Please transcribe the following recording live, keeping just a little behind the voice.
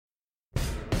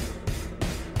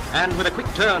And with a quick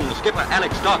turn, skipper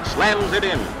Alex Dock slams it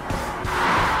in.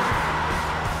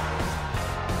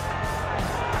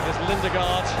 There's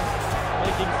Lindegaard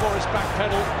making for his back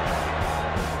pedal.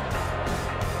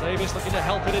 Davis looking to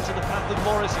help it into the path of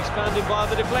Morris. He's found him via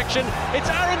the deflection.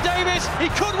 It's Aaron Davis. He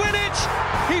could win it.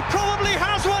 He probably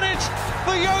has won it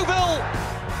for Yeovil.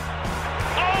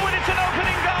 Oh, and it's an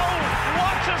opening goal.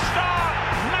 What a start.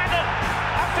 Madden,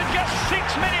 after just 6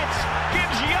 minutes,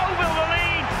 gives Yeovil the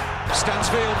lead.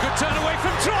 Stansfield, good turn away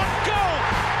from Trot. Goal!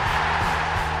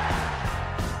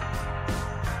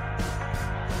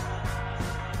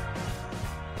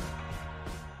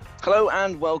 Hello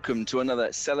and welcome to another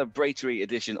celebratory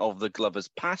edition of the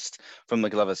GloversPast from the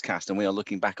GloversCast, and we are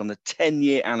looking back on the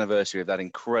 10-year anniversary of that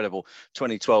incredible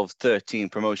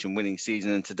 2012-13 promotion winning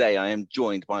season. And today I am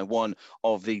joined by one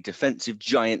of the defensive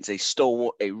giants, a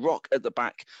stalwart, a rock at the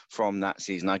back from that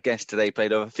season. Our guest today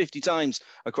played over 50 times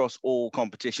across all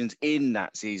competitions in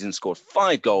that season, scored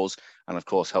 5 goals, and of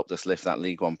course helped us lift that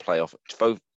League One playoff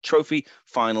trophy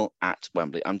final at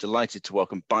Wembley. I'm delighted to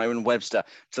welcome Byron Webster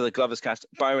to the GloversCast.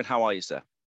 Byron, how are you, sir?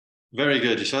 Very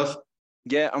good. Yourself?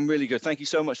 Yeah, I'm really good. Thank you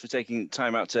so much for taking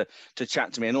time out to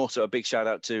chat to me, and also a big shout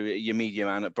out to your media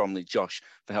man at Bromley, Josh,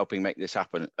 for helping make this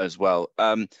happen as well.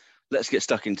 Let's get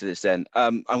stuck into this then.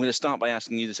 I'm going to start by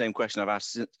asking you the same question I've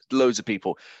asked loads of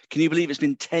people. Can you believe it's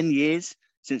been 10 years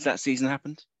since that season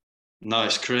happened? No,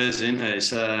 it's crazy, isn't it?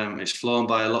 It's flown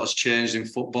by. A lot has changed in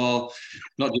football,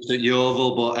 not just at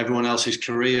Yeovil, but everyone else's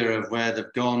career of where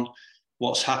they've gone,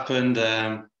 what's happened.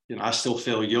 I still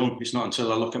feel young. It's not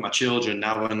until I look at my children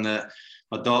now, and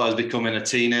my daughter's becoming a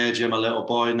teenager. My little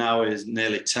boy now is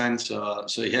nearly 10. So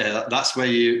yeah, that's where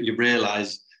you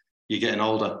realise you're getting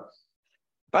older.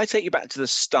 If I take you back to the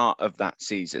start of that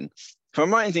season, if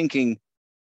I'm right in thinking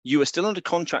you were still under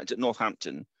contract at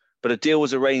Northampton, but a deal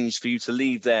was arranged for you to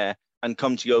leave there and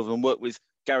come to Yeovil and work with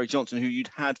Gary Johnson, who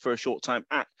you'd had for a short time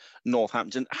at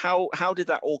Northampton. How did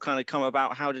that all kind of come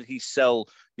about? How did he sell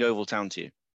Yeovil Town to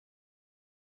you?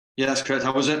 Yeah, that's correct.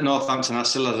 I was at Northampton. I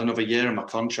still had another year in my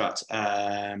contract.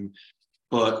 But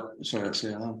there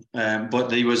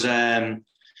was I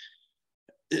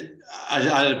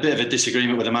had a bit of a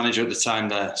disagreement with the manager at the time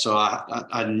there, so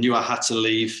I knew I had to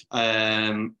leave.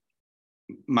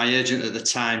 My agent at the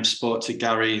time spoke to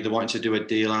Gary. They wanted to do a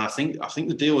deal, and I think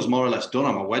the deal was more or less done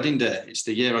on my wedding day. It's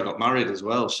the year I got married as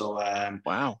well. So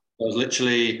wow, I was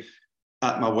literally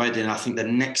at my wedding. I think the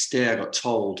next day I got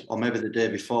told, or maybe the day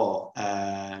before,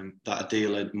 that a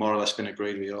deal had more or less been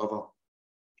agreed with Yeovil.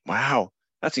 Wow,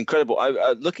 that's incredible.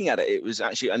 Looking at it, it was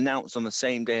actually announced on the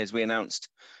same day as we announced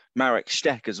Marek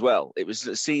Steck as well. It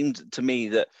seemed to me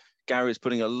that Gary was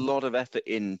putting a lot of effort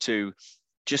into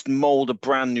just mould a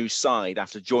brand new side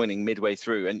after joining midway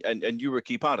through, and you were a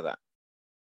key part of that.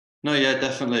 No, yeah,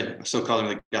 definitely. I still call him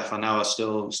the gaffer now.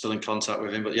 I'm still in contact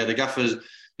with him. But yeah, the gaffer's,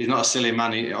 he's not a silly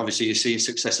man. Obviously, you see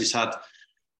success he's had.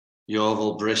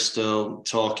 Yeovil, Bristol,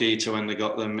 Torquay to when they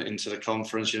got them into the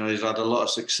conference. He's had a lot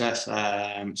of success.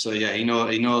 So yeah, he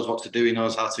knows what to do. He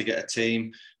knows how to get a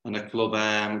team and a club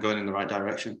going in the right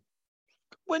direction.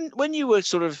 When you were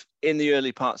sort of in the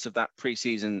early parts of that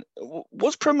pre-season,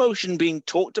 was promotion being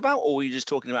talked about, or were you just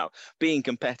talking about being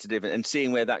competitive and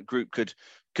seeing where that group could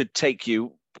take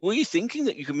you? Were you thinking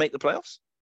that you could make the playoffs?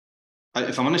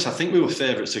 If I'm honest, I think we were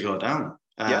favourites to go down.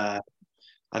 Yeah.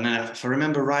 And then if I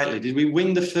remember rightly, did we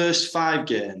win the first 5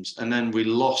 games and then we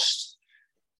lost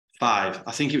 5?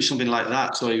 I think it was something like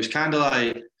that. So it was kind of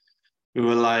like,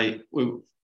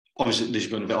 obviously, this is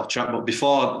going a bit off track, but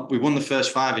before we won the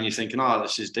first 5 and you're thinking, oh,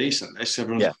 this is decent.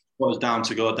 Everyone's put us down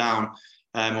to go down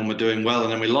and we're doing well.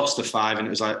 And then we lost the 5 and it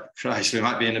was like, Christ, we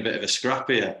might be in a bit of a scrap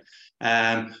here.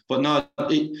 But no,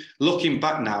 looking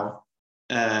back now,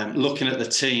 looking at the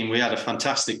team, we had a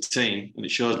fantastic team and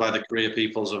it shows by the career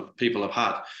people have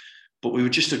had. But we were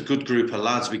just a good group of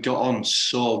lads. We got on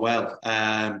so well.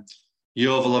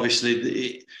 Yeovil,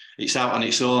 obviously, it's out on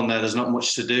its own there. There's not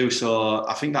much to do. So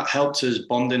I think that helped us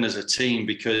bonding as a team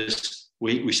because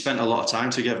we spent a lot of time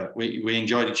together. We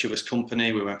enjoyed each other's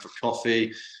company. We went for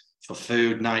coffee, for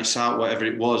food, nights out, whatever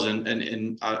it was.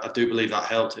 And I do believe that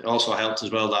helped. It also helped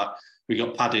as well that we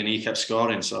got Paddy and he kept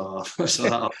scoring. So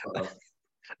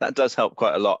that does help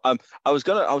quite a lot. I was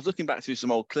looking back through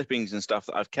some old clippings and stuff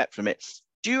that I've kept from it.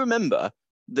 Do you remember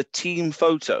the team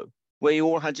photo where you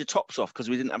all had your tops off because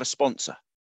we didn't have a sponsor?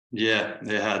 Yeah,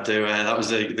 I do. That was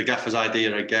the gaffer's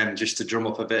idea again, just to drum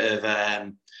up a bit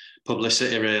of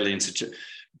publicity, really, and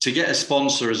to get a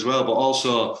sponsor as well. But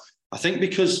also, I think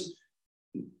because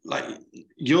like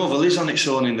Yeovil is on its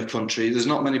own in the country, there's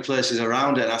not many places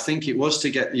around it. And I think it was to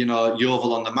get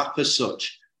Yeovil on the map as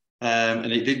such,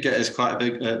 and it did get us quite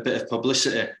a bit of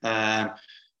publicity.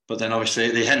 But But then obviously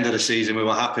at the end of the season, we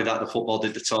were happy that the football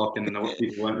did the talking, and what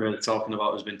people weren't really talking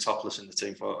about was being topless in the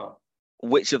team photo.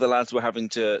 Which of the lads were having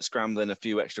to scramble in a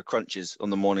few extra crunches on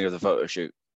the morning of the photo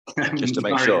shoot, just to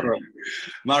make sure?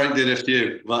 Marek did a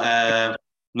few, but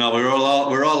no, we're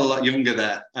all a lot younger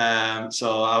there,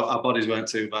 so our bodies weren't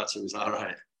too bad, so it was all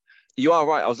right. You are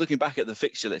right. I was looking back at the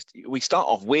fixture list. We start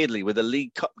off weirdly with a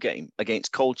League Cup game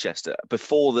against Colchester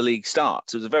before the league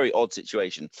starts. It was a very odd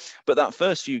situation. But that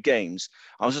first few games,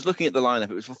 I was just looking at the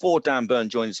lineup. It was before Dan Burn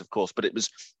joined us, of course, but it was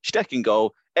Steck in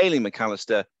goal, Aileen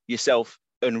McAllister, yourself,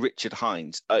 and Richard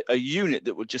Hines, a unit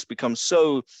that would just become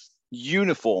so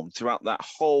uniform throughout that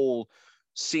whole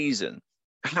season.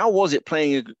 How was it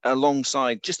playing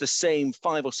alongside just the same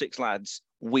 5 or 6 lads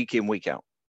week in, week out?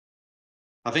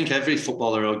 I think every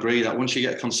footballer will agree that once you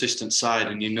get a consistent side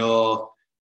and you know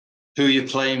who you're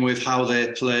playing with, how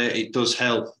they play, it does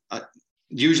help.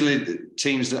 Usually the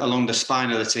teams that along the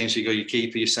spine of the team, so you go your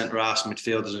keeper, your centre-halves,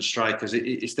 midfielders and strikers,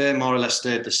 if they're more or less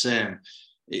stayed the same,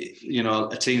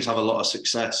 teams have a lot of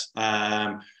success.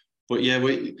 But yeah,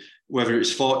 whether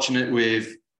it's fortunate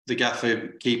with the gaffer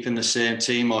keeping the same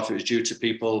team or if it was due to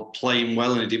people playing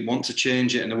well and he didn't want to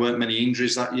change it and there weren't many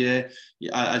injuries that year,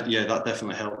 that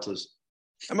definitely helped us.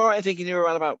 Am I right in thinking you were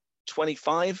around about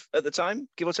 25 at the time,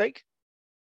 give or take?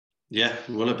 Yeah, it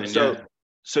will have been,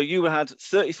 So you had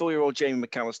 34-year-old Jamie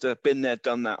McAllister, been there,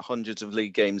 done that, hundreds of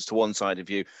league games to one side of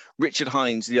you. Richard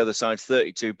Hines, the other side,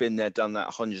 32, been there, done that,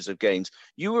 hundreds of games.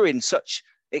 You were in such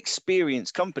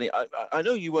experienced company. I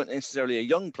know you weren't necessarily a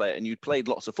young player and you'd played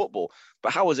lots of football,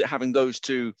 but how was it having those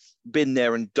two been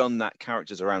there and done that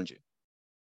characters around you?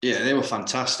 Yeah, they were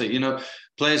fantastic.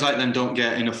 Players like them don't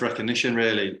get enough recognition,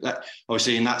 really.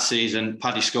 Obviously, in that season,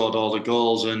 Paddy scored all the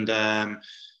goals and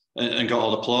got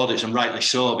all the plaudits, and rightly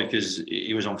so, because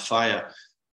he was on fire.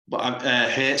 But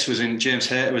James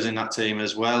Hayter was in that team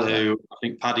as well, who I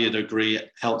think Paddy would agree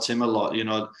helped him a lot.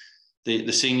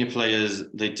 The senior players,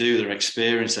 their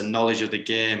experience and knowledge of the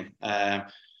game,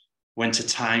 when to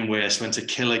time waste, when to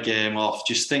kill a game off,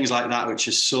 just things like that, which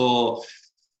is so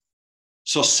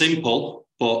simple.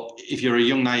 But if you're a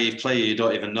young, naive player, you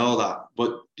don't even know that.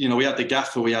 But, we had the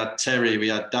gaffer, we had Terry, we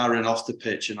had Darren off the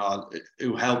pitch,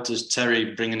 who helped us,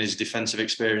 Terry bringing his defensive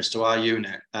experience to our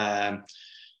unit.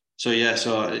 So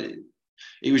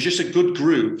it was just a good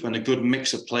group and a good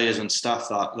mix of players and staff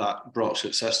that brought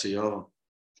success to Yeovil.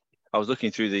 I was looking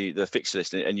through the fixture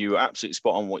list and you were absolutely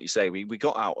spot on what you say. We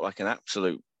got out like an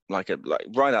absolute, like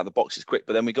right out of the boxes quick,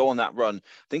 but then we go on that run.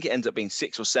 I think it ends up being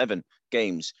 6 or 7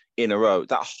 games in a row.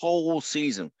 That whole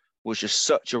season was just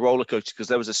such a roller coaster because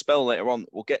there was a spell later on that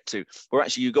we'll get to where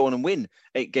actually you go on and win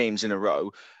 8 games in a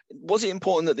row. Was it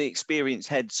important that the experienced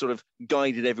head sort of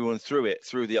guided everyone through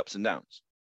the ups and downs?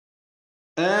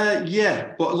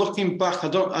 Yeah, but looking back, I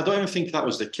don't even think that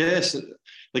was the case.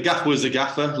 The gaffer was the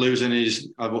gaffer, losing his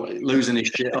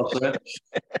shit off there.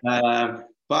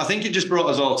 But I think it just brought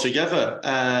us all together.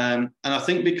 And I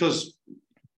think because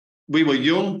we were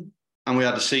young and we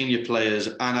had the senior players,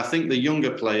 and I think the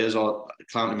younger players, or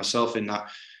counting myself in that,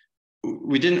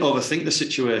 we didn't overthink the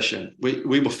situation.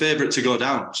 We were favourite to go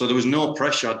down. So there was no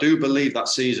pressure. I do believe that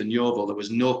season, Yeovil, there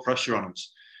was no pressure on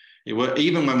us.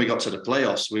 Even when we got to the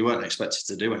playoffs, we weren't expected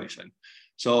to do anything.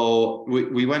 So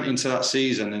we went into that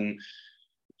season and,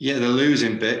 the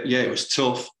losing bit, it was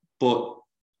tough, but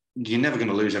you're never going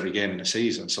to lose every game in a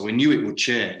season. So we knew it would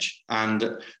change. And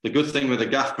the good thing with the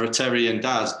gaffer, Terry and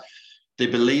Daz, they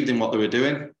believed in what they were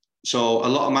doing. So a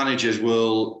lot of managers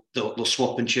they'll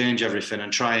swap and change everything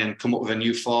and try and come up with a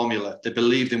new formula. They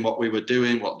believed in what we were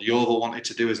doing, what the Yeovil wanted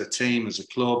to do as a team, as a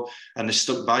club, and they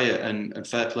stuck by it. And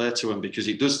fair play to them, because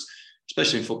it does,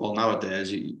 especially in football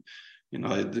nowadays,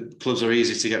 the clubs are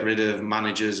easy to get rid of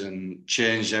managers and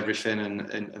change everything.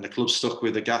 And the club stuck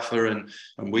with the gaffer and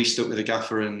we stuck with the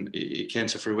gaffer, and it came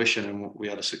to fruition and we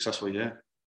had a successful year.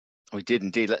 We did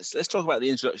indeed. Let's talk about the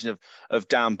introduction of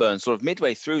Dan Burn, sort of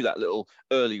midway through that little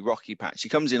early rocky patch. He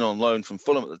comes in on loan from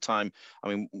Fulham at the time. I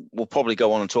mean, we'll probably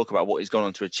go on and talk about what he's gone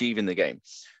on to achieve in the game.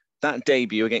 That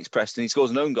debut against Preston, he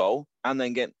scores an own goal and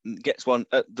then gets one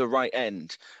at the right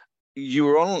end. You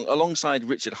were alongside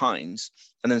Richard Hines,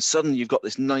 and then suddenly you've got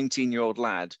this 19-year-old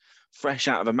lad fresh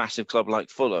out of a massive club like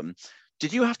Fulham.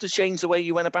 Did you have to change the way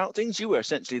you went about things? You were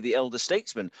essentially the elder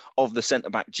statesman of the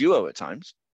centre-back duo at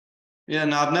times. Yeah,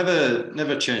 no, I've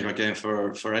never changed my game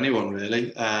for anyone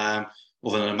really, other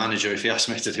than a manager if he asked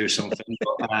me to do something.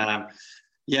 But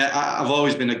I've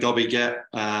always been a gobby get.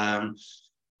 I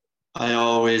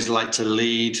always like to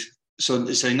lead. So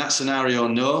in that scenario,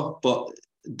 no. But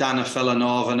Dan, a fellow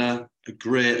Northerner, a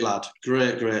great lad,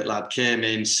 great lad, came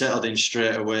in, settled in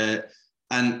straight away,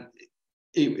 and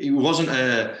it wasn't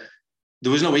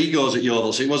there was no egos at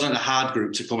Yeovil, so it wasn't a hard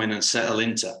group to come in and settle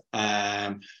into.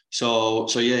 So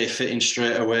yeah, he fit in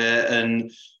straight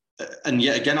away. And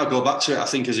yet again, I'll go back to it. I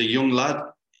think as a young lad,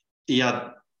 he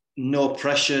had no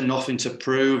pressure, nothing to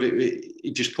prove.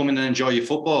 He just come in and enjoy your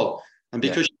football. And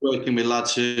because you're working with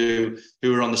lads who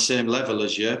are on the same level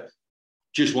as you,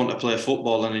 just want to play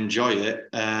football and enjoy it,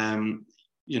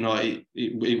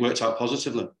 it worked out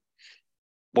positively.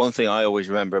 One thing I always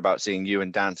remember about seeing you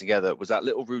and Dan together was that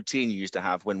little routine you used to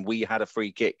have when we had a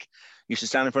free kick. You used to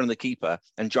stand in front of the keeper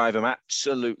and drive him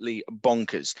absolutely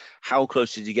bonkers. How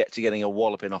close did you get to getting a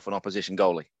walloping off an opposition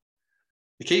goalie?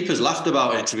 The keepers laughed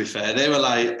about it, to be fair. They were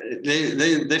like,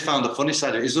 they found the funny side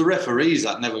of it. It was the referees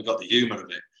that never got the humour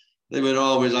of it. They were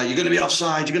always like, you're going to be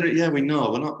offside. Yeah, we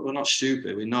know. We're not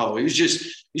stupid. We know. It was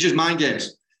just mind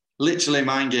games. Literally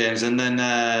mind games. And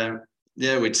then...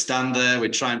 we'd stand there,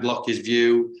 we'd try and block his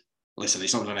view. Listen,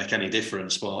 it's not going to make any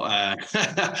difference, but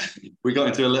we got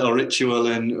into a little ritual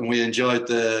and we enjoyed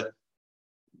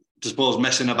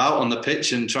messing about on the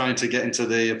pitch and trying to get into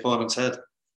the opponent's head.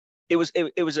 It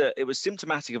was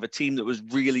symptomatic of a team that was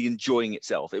really enjoying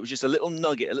itself. It was just a little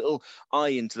nugget, a little eye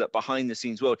into that behind the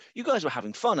scenes world. You guys were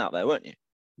having fun out there, weren't you?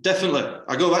 Definitely.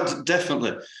 I go back to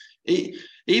definitely.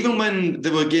 Even when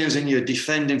there were games and you're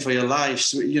defending for your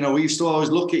life, we used to always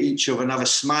look at each other and have a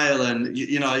smile and,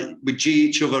 we'd G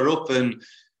each other up and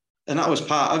that was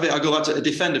part of it. I go back to a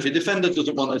defender. If a defender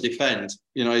doesn't want to defend,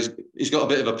 he's got a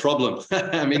bit of a problem.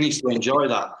 I mean, he needs to enjoy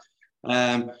that.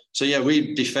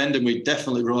 We defend and we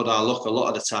definitely rode our luck a lot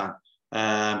of the time.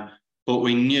 But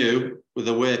we knew with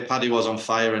the way Paddy was on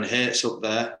fire and Hates up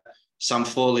there, Sam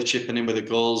Foley chipping in with the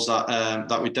goals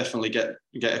that we definitely get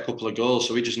a couple of goals.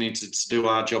 So we just needed to do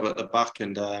our job at the back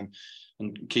and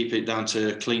keep it down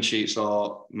to clean sheets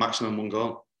or maximum one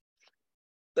goal.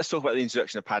 Let's talk about the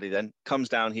introduction of Paddy then. Comes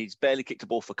down, he's barely kicked a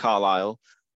ball for Carlisle.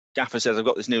 Gaffer says, I've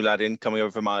got this new lad in coming over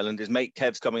from Ireland. His mate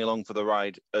Kev's coming along for the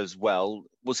ride as well.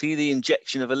 Was he the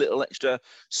injection of a little extra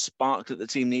spark that the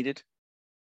team needed?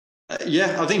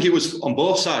 I think it was on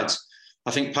both sides. I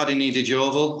think Paddy needed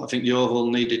Yeovil. I think Yeovil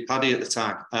needed Paddy at the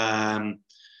time.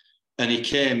 And he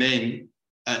came in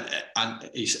and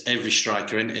he's every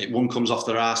striker, isn't it? One comes off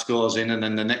their arse, goes in, and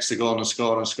then the next to go on and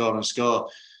score and score and score.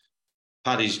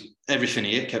 Paddy's everything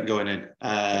he hit kept going in.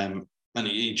 And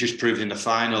he just proved in the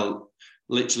final,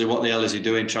 literally, what the hell is he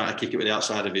doing trying to kick it with the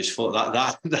outside of his foot?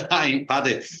 That ain't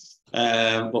Paddy.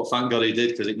 But thank God he did,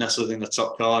 because it nestled in the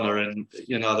top corner and,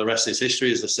 the rest is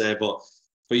history, as they say. But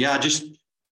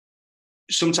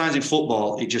sometimes in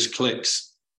football, it just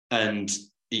clicks, and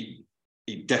he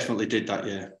definitely did that,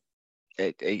 yeah.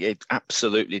 It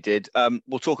absolutely did.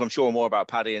 We'll talk, I'm sure, more about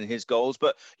Paddy and his goals,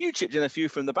 but you chipped in a few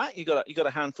from the back. You got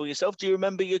a handful yourself. Do you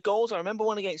remember your goals? I remember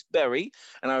one against Bury,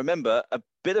 and I remember a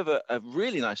bit of a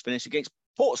really nice finish against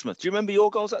Portsmouth. Do you remember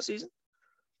your goals that season?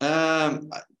 I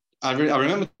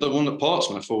remember the one at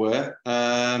Portsmouth for where.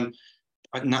 I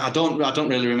don't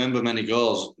really remember many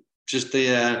goals. Just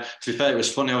to be fair, it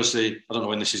was funny. Obviously, I don't know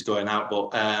when this is going out,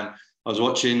 but I was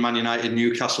watching Man United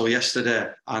Newcastle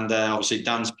yesterday, and obviously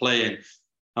Dan's playing.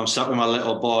 I'm sat with my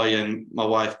little boy, and my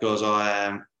wife goes,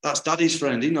 that's Daddy's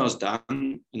friend. He knows Dan.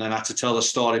 And then I had to tell the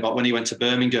story about when he went to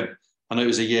Birmingham. I know it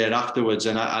was a year afterwards,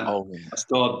 and I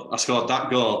scored that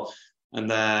goal. And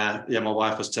my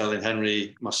wife was telling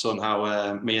Henry, my son,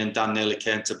 how me and Dan nearly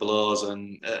came to blows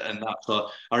and that. So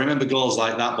I remember goals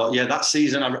like that. But yeah, that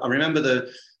season, I remember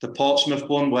the Portsmouth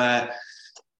one where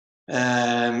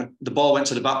the ball went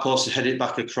to the back post and headed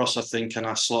back across, I think, and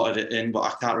I slotted it in. But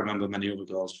I can't remember many other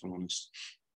goals, if I'm honest.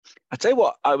 I tell you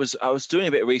what, I was doing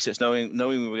a bit of research, knowing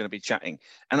we were going to be chatting,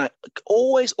 and I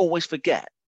always forget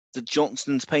the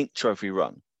Johnston's Paint Trophy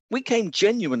run. We came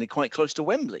genuinely quite close to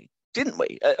Wembley, didn't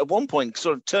we? At one point,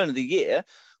 sort of turn of the year,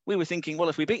 we were thinking, well,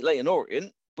 if we beat Leyton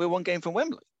Orient, we're one game from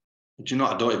Wembley. Do you know,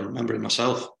 I don't even remember it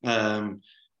myself. So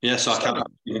I can't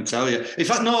even tell you. In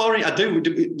fact, no, Orient, I do.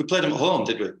 We played them at home,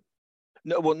 did we?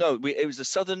 No, well, no. It was the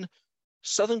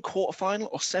Southern quarter-final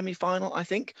or semi-final, I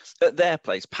think, at their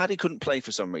place. Paddy couldn't play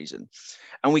for some reason.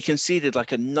 And we conceded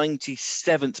like a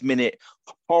 97th minute,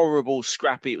 horrible,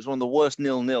 scrappy. It was one of the worst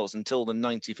 0-0s until the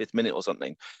 95th minute or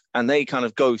something. And they kind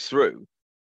of go through.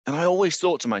 And I always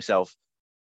thought to myself,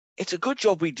 it's a good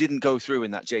job we didn't go through in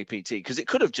that JPT, because it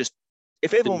could have just,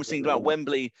 if everyone was thinking about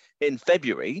Wembley in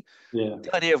February, the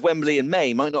idea of Wembley in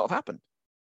May might not have happened.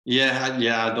 Yeah,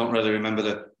 I don't really remember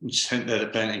the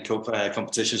painting cup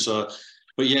competition. So,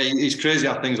 but yeah, it's crazy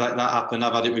how things like that happen.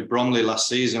 I've had it with Bromley last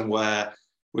season where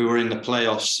we were in the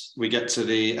playoffs. We get to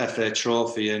the FA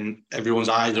Trophy and everyone's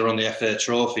eyes are on the FA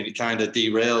Trophy. It kind of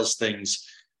derails things.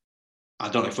 I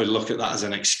don't know if we look at that as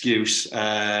an excuse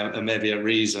and maybe a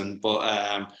reason,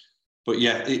 but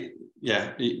yeah,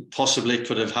 it possibly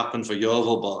could have happened for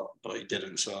Yeovil, but it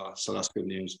didn't. So that's good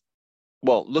news.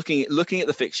 Well, looking at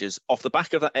the fixtures off the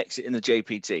back of that exit in the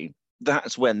JPT,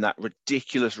 that's when that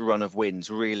ridiculous run of wins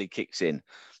really kicks in.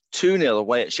 2-0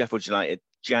 away at Sheffield United,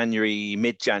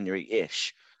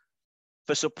 mid-January-ish.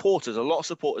 For supporters, a lot of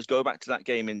supporters go back to that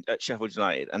game at Sheffield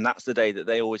United, and that's the day that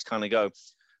they always kind of go,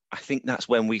 I think that's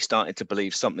when we started to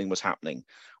believe something was happening.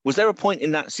 Was there a point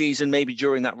in that season, maybe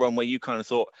during that run, where you kind of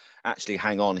thought, actually,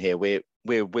 hang on here, we're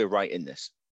right in this?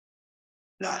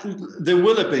 There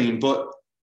will have been, but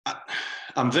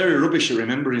I'm very rubbish at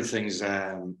remembering things.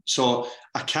 So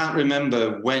I can't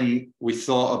remember when we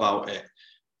thought about it,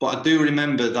 but I do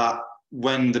remember that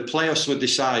when the playoffs were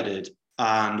decided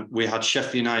and we had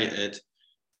Sheffield United,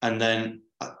 and then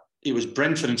it was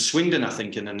Brentford and Swindon, I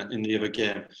think, in the other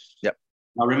game. Yep.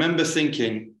 I remember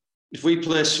thinking, if we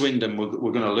play Swindon, we're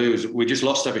going to lose. We just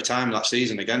lost every time that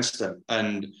season against them.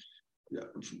 And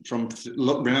from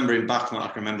remembering back, not I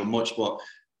can remember much, but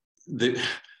they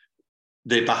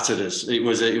battered us. It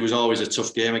was always a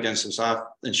tough game against them. So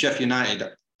and Sheffield United,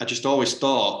 I just always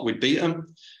thought we'd beat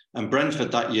them. And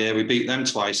Brentford that year, we beat them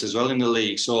twice as well in the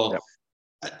league. So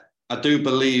I do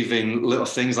believe in little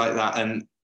things like that. And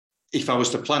if I was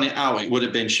to plan it out, it would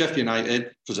have been Sheffield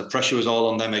United, because the pressure was all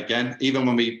on them again. Even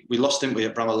when we lost, didn't we,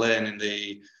 at Bramall Lane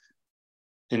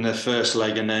in the first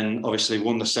leg, and then obviously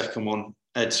won the second one.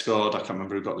 Ed scored. I can't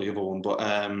remember who got the other one,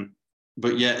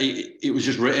 but yeah, it was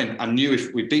just written. I knew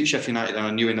if we beat Sheffield United, and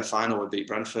I knew in the final we'd beat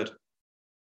Brentford.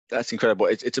 That's incredible.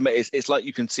 It's amazing. It's like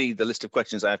you can see the list of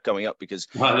questions I have coming up because.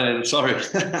 Sorry.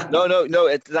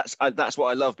 No. That's what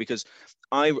I love, because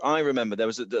I remember there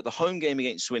was the home game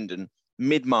against Swindon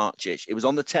mid-March-ish. It was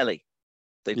on the telly.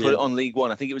 They put it on League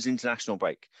One. I think it was international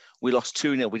break. We lost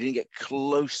 2-0. We didn't get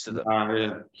close to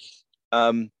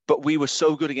them. But we were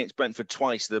so good against Brentford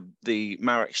twice. The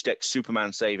Marek Steck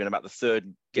Superman save in about the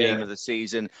third game of the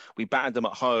season. We battered them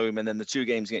at home, and then the 2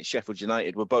 games against Sheffield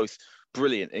United were both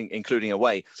brilliant, including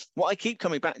away. What I keep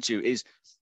coming back to is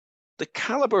the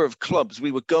caliber of clubs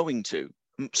we were going to,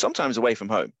 sometimes away from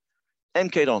home.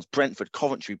 MK Dons, Brentford,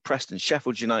 Coventry, Preston,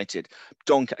 Sheffield United,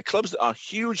 Doncaster, clubs that are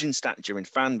huge in stature, in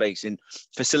fan base, in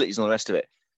facilities and all the rest of it.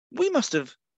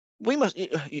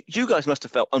 You guys must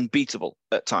have felt unbeatable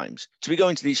at times to be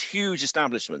going to these huge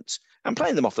establishments and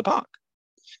playing them off the park.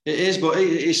 It is, but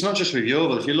it's not just with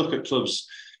Yeovil. If you look at clubs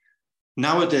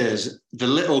nowadays, the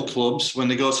little clubs, when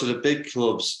they go to the big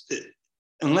clubs,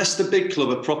 unless the big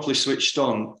club are properly switched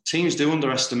on, teams do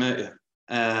underestimate you.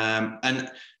 And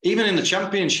even in the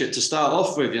Championship, to start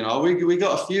off with, we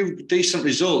got a few decent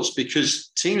results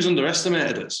because teams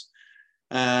underestimated us.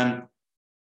 And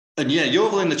yeah,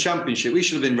 Yeovil in the Championship, we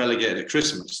should have been relegated at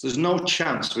Christmas. There's no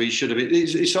chance we should have been.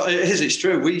 It's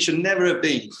true. We should never have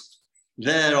been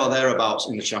there or thereabouts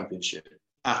in the Championship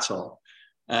at all.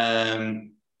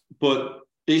 But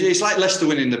it's like Leicester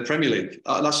winning the Premier League.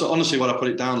 That's honestly what I put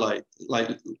it down like.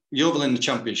 Like Yeovil in the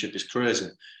Championship is crazy.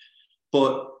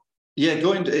 But yeah,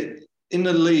 going in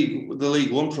the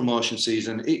League One promotion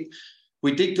season,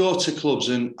 we did go to clubs,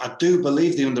 and I do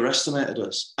believe they underestimated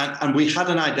us. And we had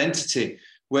an identity.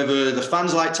 Whether the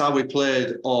fans liked how we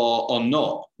played or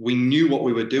not, we knew what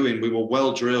we were doing. We were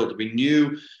well drilled. We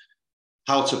knew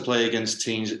how to play against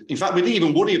teams. In fact, we didn't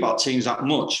even worry about teams that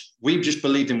much. We just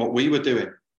believed in what we were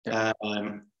doing. Yeah.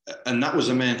 And that was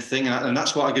the main thing. And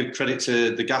that's what I give credit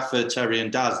to the gaffer, Terry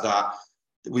and Daz, that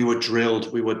we were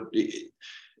drilled.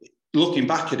 Looking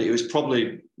back at it, it was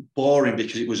probably boring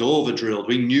because it was over-drilled.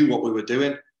 We knew what we were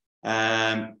doing.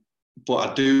 But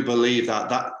I do believe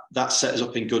that set us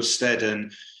up in good stead,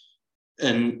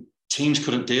 and teams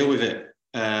couldn't deal with it.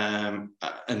 And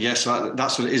yes,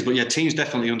 that's what it is. But yeah, teams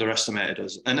definitely underestimated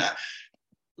us. And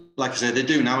like I said, they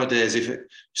do nowadays. If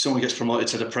someone gets promoted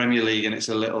to the Premier League and it's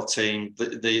a little team,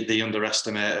 they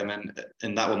underestimate them,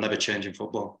 and that will never change in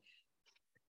football.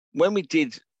 When we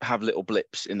did have little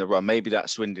blips in the run, maybe that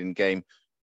Swindon game,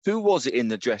 who was it in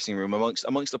the dressing room amongst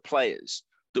the players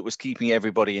that was keeping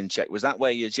everybody in check? Was that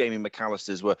where your Jamie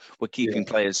McAllisters were keeping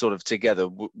players sort of together?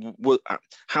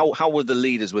 How were the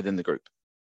leaders within the group?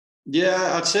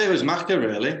 Yeah, I'd say it was Macca,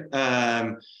 really.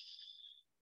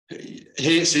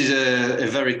 Yates is a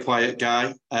very quiet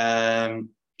guy.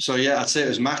 So yeah, I'd say it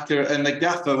was Macca. And the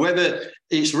gaffer, whether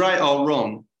it's right or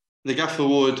wrong, the gaffer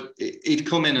he'd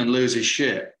come in and lose his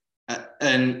shit.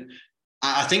 And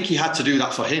I think he had to do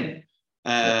that for him.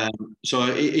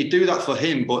 So he'd do that for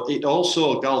him, but it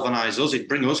also galvanised us. It'd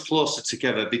bring us closer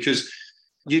together, because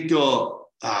you'd go,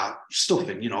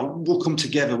 stuffing, we'll come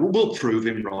together. We'll prove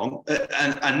him wrong.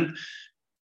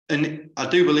 And I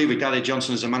do believe with Gary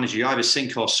Johnson as a manager, you either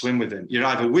sink or swim with him. You're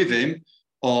either with him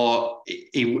or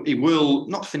he will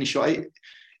not finish right.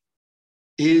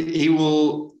 He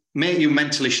will make you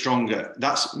mentally stronger.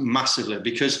 That's massively,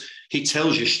 because he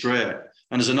tells you straight.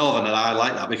 And as a Northerner, I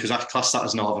like that, because I class that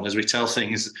as Northerners. We tell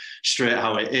things straight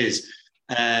how it is.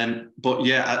 But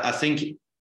yeah, I think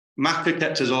Macca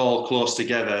kept us all close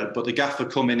together, but the gaffer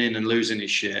coming in and losing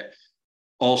his shit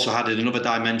also added another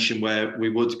dimension where we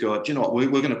would go, do you know what, we're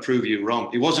going to prove you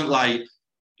wrong. It wasn't like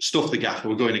stuff the gaffer,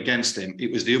 we're going against him.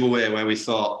 It was the other way, where we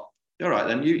thought, all right,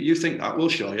 then you think that, we'll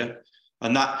show you.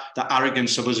 And that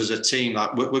arrogance of us as a team,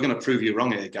 like, we're going to prove you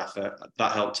wrong here, gaffer,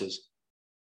 that helped us.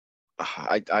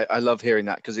 I love hearing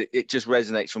that, because it just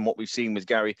resonates from what we've seen with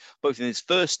Gary, both in his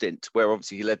first stint, where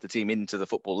obviously he led the team into the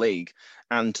Football League,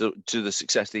 and to the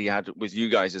success that he had with you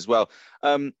guys as well.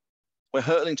 We're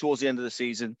hurtling towards the end of the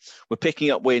season. We're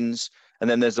picking up wins, and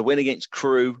then there's the win against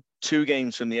Crewe, 2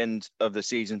 games from the end of the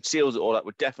season, seals it all up.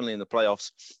 We're definitely in the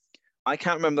playoffs. I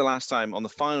can't remember the last time on the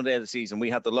final day of the season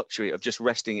we had the luxury of just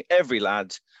resting every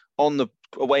lad on the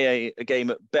away a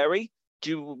game at Bury.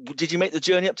 Did you make the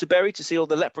journey up to Bury to see all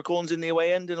the leprechauns in the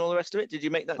away end and all the rest of it? Did you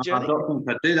make that journey? I don't think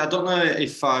I did. I don't know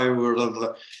if I were.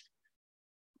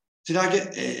 Did I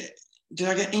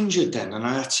get injured then? And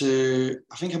I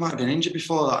think I might have been injured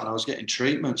before that, and I was getting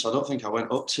treatment. So I don't think I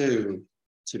went up to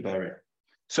Bury.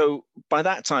 So by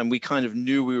that time, we kind of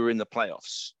knew we were in the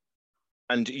playoffs.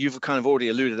 And you've kind of already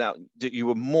alluded out that you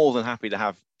were more than happy to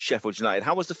have Sheffield United.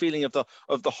 How was the feeling of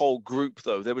the whole group,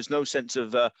 though? There was no sense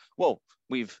of,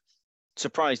 we've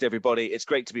surprised everybody. It's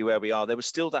great to be where we are. There was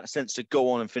still that sense to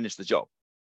go on and finish the job.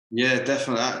 Yeah,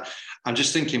 definitely. I'm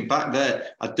just thinking back there.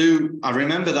 I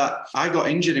remember that I got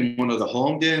injured in one of the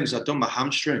home games. I'd done my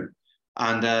hamstring.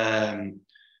 And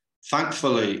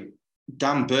thankfully,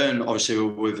 Dan Byrne obviously were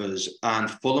with us, and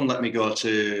Fulham let me go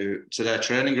to their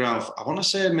training ground. I want to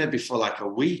say maybe for like a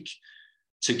week,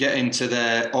 to get into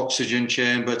their oxygen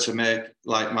chamber, to make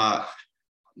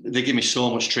they give me so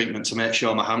much treatment to make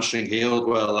sure my hamstring healed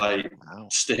well, like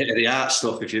state of the art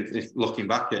stuff if you're looking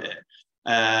back at it.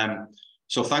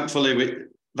 So thankfully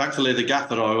the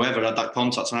gaffer or whoever had that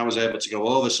contact, and I was able to go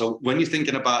over. So when you're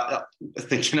thinking about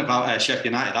Sheffield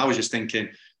United, I was just thinking,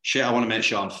 shit, I want to make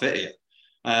sure I'm fit here.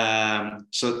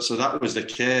 So that was the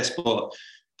case, but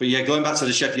yeah, going back to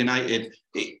the Sheffield United,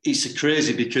 it's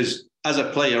crazy, because as a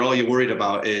player, all you're worried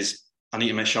about is, I need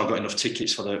to make sure I've got enough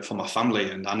tickets for my family,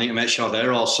 and I need to make sure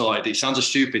they're all sorted. It sounds a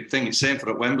stupid thing. It's same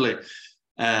for at Wembley,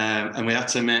 and we had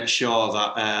to make sure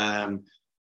that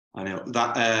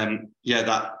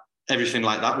that everything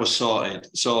like that was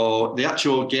sorted. So the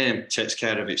actual game takes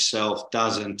care of itself.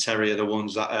 Daz and Terry are the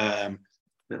ones that.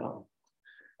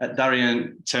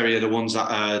 Darian, Terry are the ones that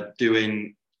are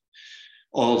doing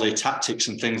all the tactics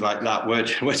and things like that. We're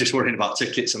just worrying about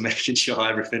tickets and making sure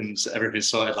everything's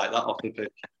sorted like that off the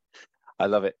pitch. I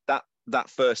love it. That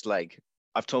first leg,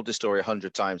 I've told this story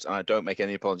 100 times, and I don't make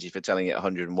any apology for telling it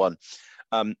 101.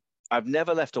 I've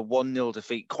never left a 1-0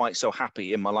 defeat quite so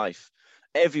happy in my life.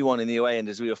 Everyone in the away end,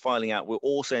 as we were filing out, we're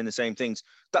all saying the same things.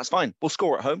 That's fine. We'll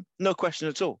score at home. No question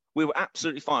at all. We were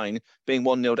absolutely fine being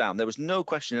 1-0 down. There was no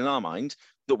question in our mind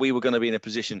that we were going to be in a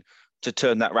position to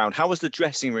turn that round. How was the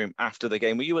dressing room after the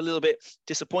game? Were you a little bit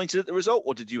disappointed at the result,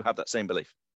 or did you have that same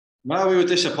belief? No, we were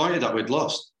disappointed that we'd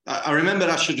lost. I remember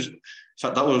in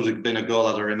fact, that would have been a goal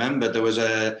I'd have remembered. There was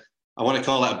I want to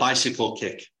call it a bicycle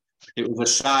kick. It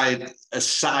was a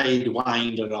side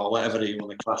winder or whatever you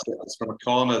want to class it as, from a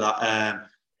corner that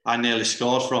I nearly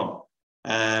scored from.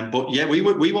 But yeah, we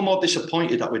were more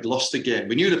disappointed that we'd lost the game.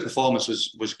 We knew the performance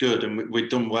was good and we'd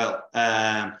done well.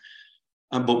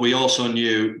 But we also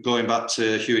knew, going back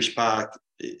to Hewish Park,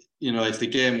 if the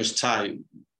game was tight,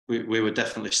 we were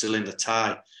definitely still in the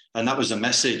tie. And that was the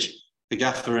message. The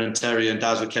gaffer and Terry and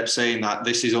Daz kept saying that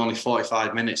this is only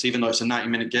 45 minutes. Even though it's a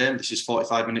 90-minute game, this is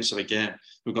 45 minutes of a game.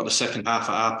 We've got the second half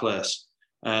at our place.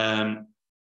 And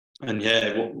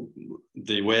yeah,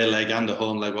 the away leg and the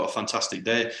home leg, what a fantastic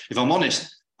day. If I'm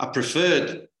honest, I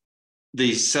preferred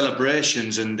the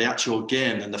celebrations and the actual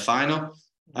game than the final.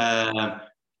 I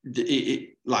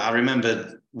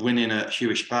remember winning at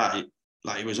Hewish Park.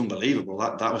 It was unbelievable.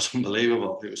 That was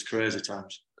unbelievable. It was crazy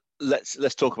times.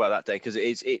 Let's talk about that day, because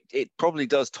it probably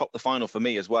does top the final for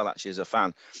me as well, actually, as a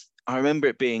fan. I remember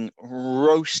it being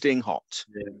roasting hot,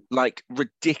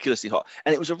 ridiculously hot.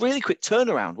 And it was a really quick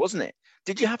turnaround, wasn't it?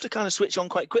 Did you have to kind of switch on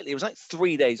quite quickly? It was like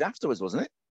 3 days afterwards, wasn't it?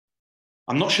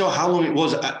 I'm not sure how long it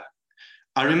was. I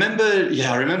remember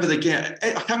the game.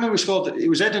 I can't remember who scored. It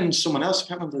was Ed and someone else. I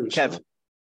can't remember who scored.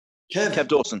 Kev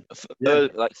Dawson,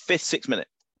 like 5th, 6th minute.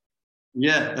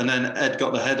 Yeah, and then Ed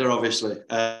got the header, obviously.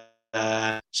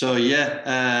 Believe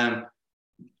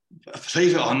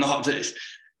it or not,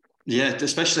 Yeah,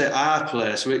 especially at our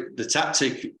place. The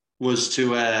tactic was to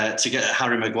get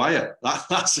Harry Maguire.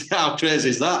 That's how crazy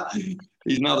is that?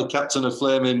 He's now the captain of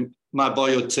flaming my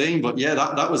boyhood team. But yeah,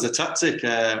 that was the tactic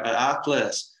at our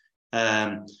place.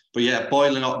 But yeah,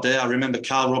 boiling hot day. I remember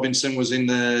Carl Robinson was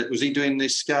he doing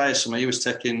this Sky? He was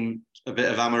taking a bit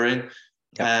of hammering.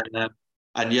 Yep.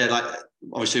 And yeah, like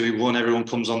obviously we won. Everyone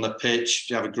comes on the pitch.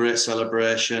 You have a great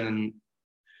celebration, and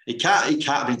it can't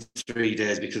have been 3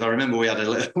 days, because I remember we had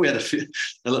a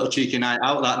little cheeky night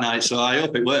out that night. So I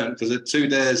hope it weren't, because the 2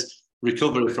 days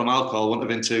recovery from alcohol wouldn't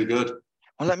have been too good.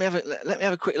 Well, let me have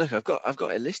a quick look. I've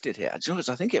got it listed here.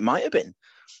 I think it might have been.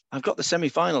 I've got the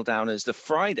semi-final down as the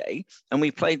Friday, and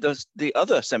we played the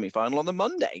other semi-final on the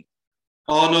Monday.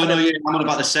 Oh no, yeah, I'm on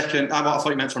about the second. I thought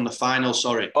you meant from the final.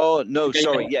 Sorry. Oh no,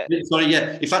 sorry. Yeah. Sorry.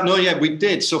 Yeah. In fact, no. Yeah, we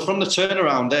did. So from the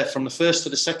turnaround there, from the first to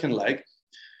the second leg,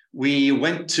 we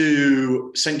went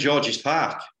to St George's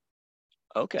Park.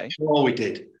 Okay. Sure, we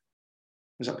did.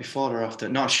 Was that before or after?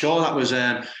 No, sure, that was.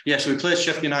 So we played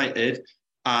Sheffield United,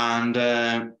 and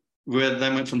we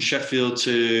then went from Sheffield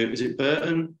to, is it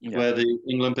Burton, where the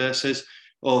England base is?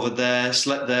 Over there,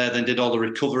 slept there, then did all the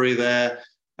recovery there.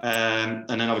 And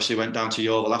then obviously went down to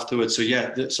Yeovil afterwards. So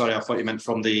yeah, sorry, I thought you meant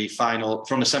from the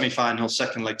semi-final,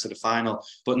 second leg to the final.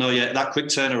 But no, yeah, that quick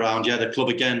turnaround. Yeah, the club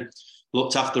again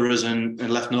looked after us and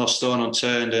left no stone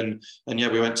unturned. And yeah,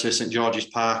 we went to St George's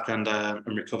Park and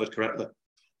recovered correctly.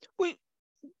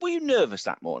 Were you nervous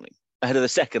that morning ahead of the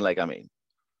second leg? I mean,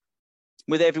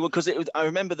 with everyone, because I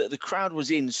remember that the crowd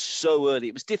was in so early.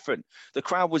 It was different. The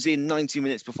crowd was in 90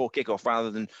 minutes before kickoff rather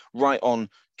than right on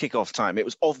kickoff time. It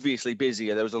was obviously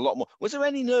busier. There was a lot more. Was there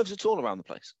any nerves at all around the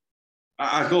place?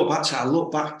 I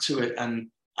look back to it, and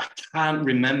I can't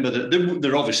remember that.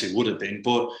 There obviously would have been,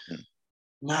 but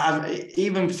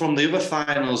even from the other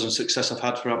finals and success I've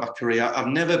had throughout my career, I've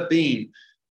never been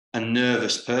a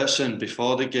nervous person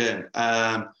before the game.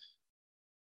 I'm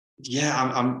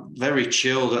very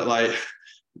chilled. At like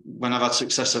when I've had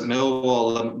success at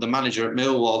Millwall, the manager at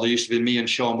Millwall, there used to be me and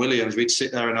Sean Williams. We'd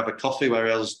sit there and have a coffee,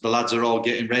 whereas the lads are all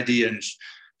getting ready and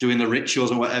doing the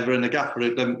rituals and whatever. And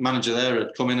the manager there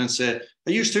would come in and say,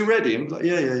 "Are you still ready?" I'm like,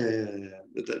 yeah.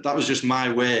 That was just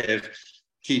my way of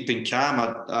keeping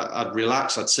calm. I'd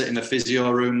relax. I'd sit in the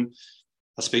physio room.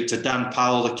 I'd speak to Dan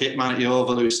Powell, the kit man at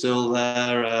Yeovil, who's still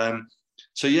there.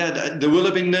 So yeah, there will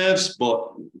have been nerves,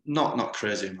 but not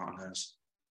crazy amount of nerves.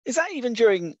 Is that even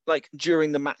during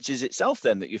the matches itself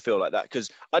then that you feel like that? Because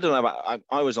I don't know about.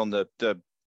 I was on the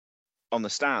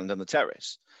stand on the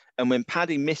terrace, and when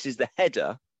Paddy misses the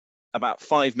header about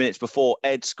 5 minutes before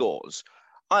Ed scores,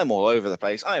 I'm all over the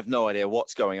place. I have no idea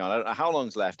what's going on. I don't know how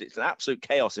long's left. It's an absolute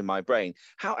chaos in my brain.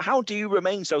 How do you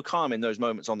remain so calm in those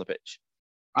moments on the pitch?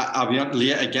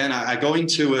 I go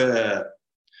into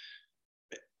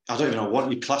I don't even know what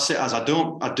you class it as. I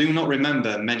do not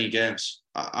remember many games.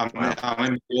 I'm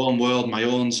in my own world, my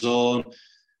own zone.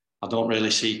 I don't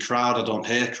really see crowd. I don't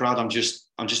hear crowd. I'm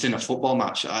just in a football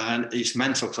match, and it's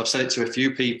mental because I've said it to a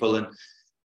few people. And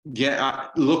yeah,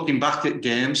 looking back at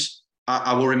games,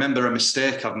 I will remember a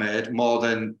mistake I've made more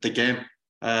than the game.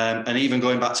 And even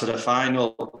going back to the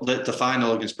final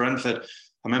against Brentford,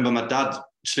 I remember my dad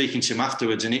speaking to him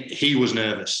afterwards, and he was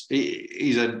nervous.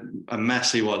 He's a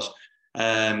mess. He was.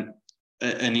 And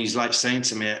he's like saying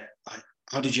to me,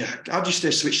 how did you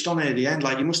stay switched on at the end?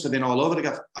 Like, you must have been all over the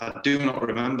gaff. I do not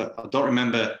remember. I don't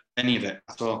remember any of it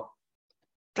at all.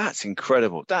 That's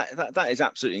incredible. That is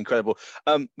absolutely incredible.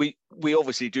 We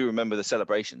obviously do remember the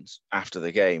celebrations after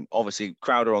the game. Obviously,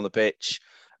 crowd are on the pitch.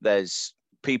 There's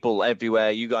people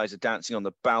everywhere. You guys are dancing on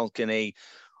the balcony.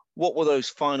 What were those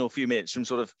final few minutes from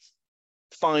sort of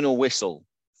final whistle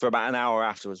for about an hour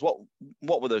afterwards?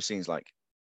 What were those scenes like?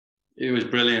 It was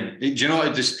brilliant. Do you know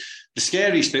what? The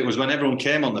scariest bit was when everyone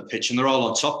came on the pitch and they're all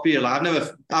on top of you. Like,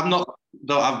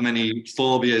 don't have many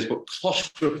phobias, but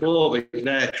claustrophobic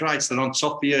there. Christ, they're on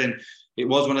top of you, and it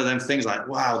was one of them things like,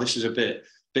 wow, this is a bit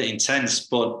intense,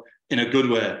 but in a good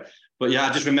way. But yeah,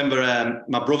 I just remember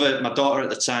my daughter at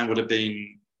the time would have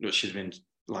been, she's been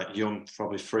like young,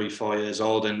 probably 3-4 years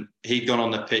old, and he'd gone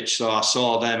on the pitch, so I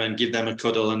saw them and give them a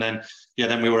cuddle, and then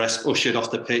we were ushered off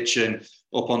the pitch and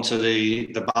up onto the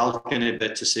balcony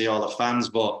bit to see all the fans.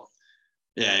 But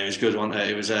yeah, it was good, wasn't it?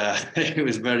 It was it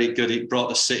was very good. It brought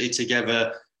the city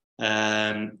together.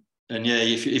 And yeah,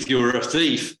 if you were a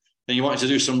thief and you wanted to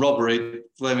do some robbery,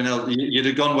 you'd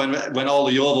have gone when all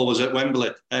the Yeovil was at Wembley.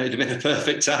 It'd have been a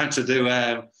perfect time to do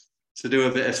a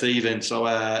bit of thieving. So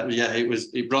yeah,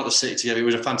 it brought the city together. It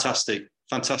was a fantastic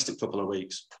couple of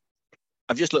weeks.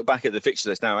 I've just looked back at the fixture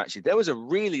list now. Actually, there was a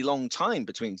really long time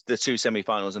between the two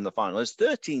semi-finals and the final. It was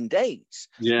 13 days.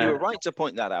 Yeah. You were right to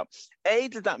point that out. A,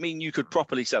 did that mean you could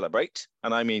properly celebrate?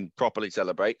 And I mean properly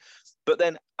celebrate. But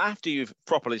then after you've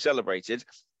properly celebrated,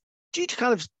 do you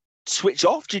kind of switch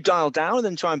off? Do you dial down and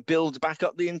then try and build back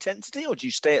up the intensity? Or do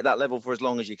you stay at that level for as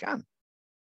long as you can?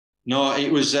 No,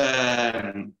 it was,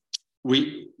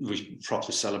 we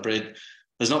properly celebrated.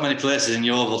 There's not many places in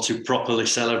Yeovil to properly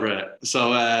celebrate.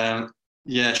 So,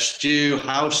 Stu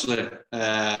Housley,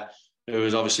 who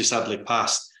was obviously sadly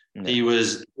passed, he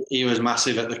was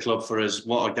massive at the club for us.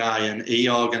 What a guy. And he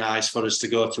organised for us to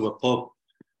go to a pub.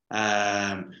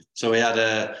 So we had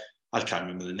I can't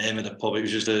remember the name of the pub. It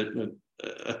was just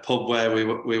a pub where we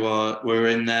were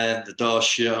in there, the door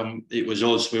shut, and it was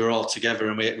us. We were all together,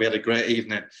 and we had a great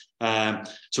evening.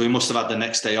 So we must have had the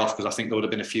next day off, because I think there would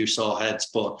have been a few sore heads.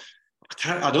 But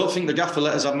I don't think the gaffer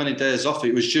let us have many days off.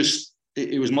 It was just,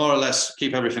 it was more or less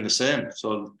keep everything the same.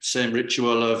 So same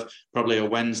ritual of probably a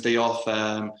Wednesday off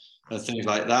and things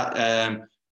like that.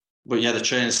 But yeah, the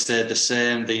training stayed the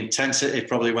same. The intensity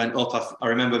probably went up. I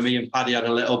remember me and Paddy had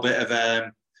a little bit of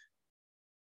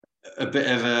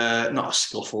not a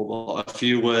scuffle, but a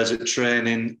few words at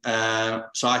training.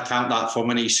 So I count that from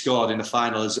when he scored in the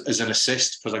final as an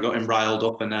assist, because I got him riled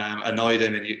up and annoyed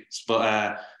him.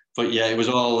 But yeah, it was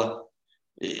all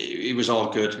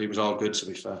good. It was all good, to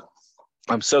be fair.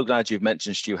 I'm so glad you've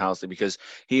mentioned Stu Housley, because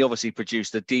he obviously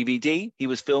produced the DVD. He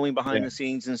was filming behind the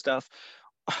scenes and stuff.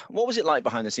 What was it like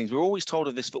behind the scenes? We're always told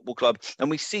of this football club, and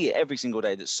we see it every single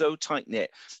day, that's so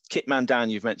tight-knit. Kitman Dan,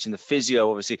 you've mentioned the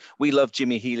physio, obviously. We love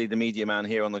Jimmy Healy, the media man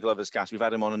here on the GloversPast. We've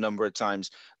had him on a number of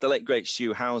times. The late, great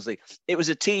Stu Housley. It was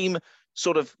a team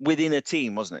sort of within a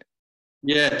team, wasn't it?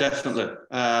 Yeah, definitely.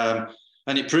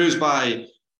 And it proves by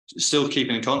still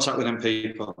keeping in contact with them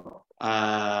people.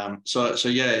 So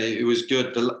yeah, it was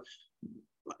good.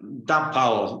 Dan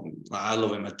Powell, I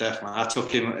love him to death, man. I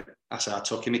took him.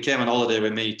 He came on holiday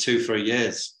with me 2-3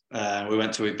 years. We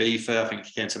went to Ibiza. I think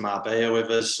he came to Marbella with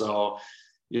us. So,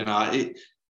 you know,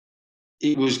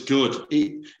 it was good.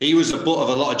 He was a butt of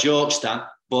a lot of jokes, Dan,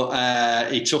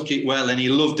 but he took it well and he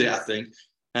loved it, I think,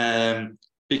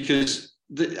 because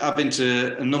I've been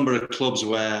to a number of clubs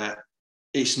where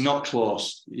it's not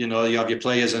close. You know, you have your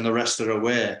players and the rest are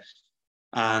away.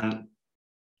 And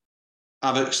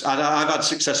I've had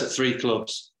success at 3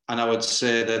 clubs. And I would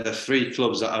say that the 3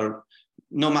 clubs that are,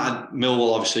 no matter,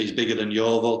 Millwall obviously is bigger than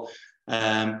Yeovil,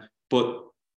 but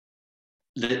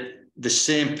the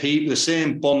same people, the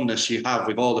same bondness you have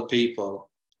with all the people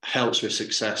helps with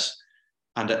success.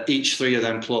 And at each 3 of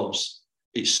them clubs,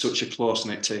 it's such a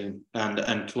close-knit team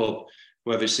and club,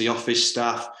 whether it's the office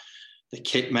staff, the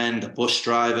kit men, the bus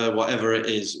driver, whatever it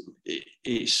is,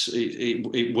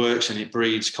 it works and it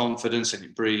breeds confidence and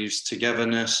it breeds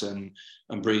togetherness and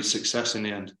breeds success in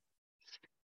the end.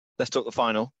 Let's talk the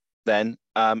final then.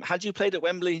 Had you played at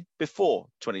Wembley before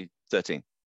 2013?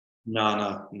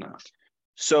 No.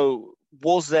 So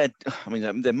was there, I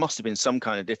mean, there must have been some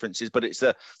kind of differences, but it's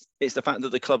the fact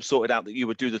that the club sorted out that you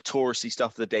would do the touristy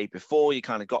stuff the day before. You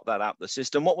kind of got that out of the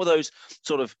system. What were those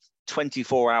sort of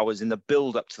 24 hours in the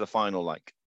build up to the final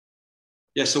like?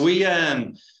 Yeah, so we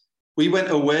went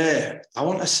away, I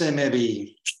want to say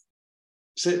maybe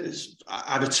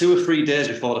either 2 or 3 days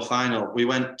before the final. We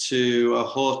went to a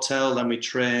hotel, then we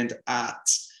trained at,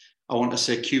 I want to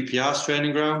say, QPR's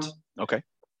training ground. Okay.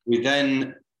 We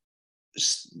then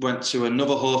went to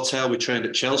another hotel. We trained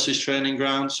at Chelsea's training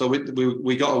ground. So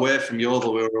we got away from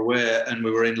Yeovil. We were away and we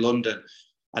were in London.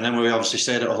 And then we obviously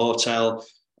stayed at a hotel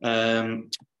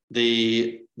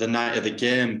the night of the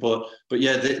game. But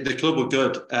yeah, the club were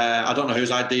good. I don't know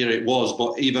whose idea it was,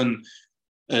 but even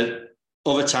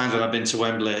other times when I've been to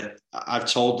Wembley,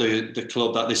 I've told the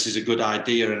club that this is a good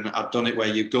idea, and I've done it where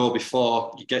you go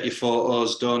before, you get your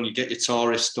photos done, you get your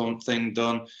tourist thing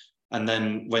done, and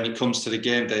then when it comes to the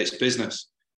game day, it's business.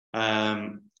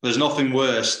 There's nothing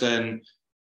worse than,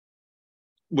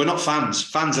 we're not fans.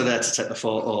 Fans are there to take the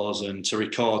photos and to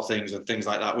record things and things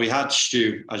like that. We had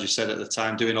Stu, as you said at the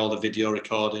time, doing all the video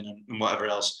recording and whatever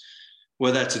else.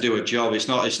 We're there to do a job. It's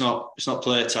not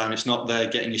playtime. It's not there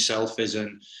getting your selfies.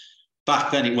 And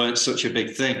back then it weren't such a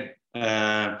big thing.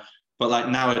 But like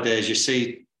nowadays, you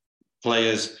see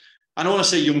players, I don't want to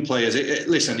say young players.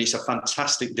 Listen, it's a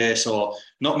fantastic day, so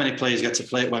not many players get to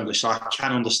play at Wembley, so I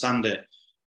can understand it.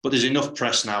 But there's enough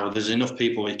press now. There's enough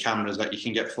people with cameras that you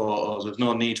can get photos. There's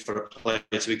no need for a player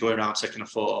to be going around taking a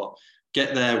photo.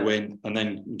 Get there, win, and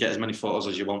then get as many photos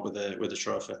as you want with the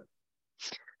trophy.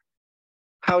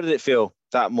 How did it feel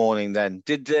that morning then?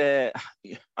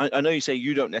 I know you say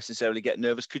you don't necessarily get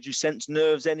nervous. Could you sense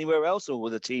nerves anywhere else, or were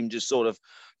the team just sort of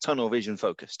tunnel vision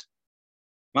focused?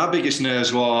 My biggest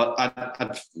nerves were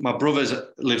my brother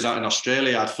lives out in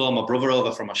Australia. I'd flown my brother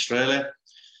over from Australia.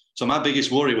 So my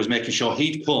biggest worry was making sure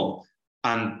he'd come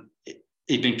and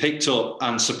he'd been picked up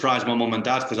and surprised my mum and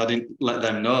dad because I didn't let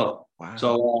them know. Wow.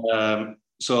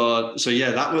 So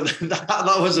yeah, that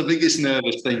was the biggest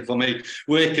nervous thing for me.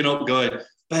 Waking up, going,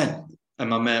 Ben, and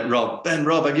my mate Rob,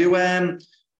 have you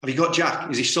got Jack?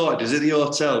 Is he sorted? Is it the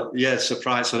hotel? Yeah,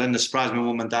 surprise. So then they surprised my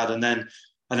mum and dad, and then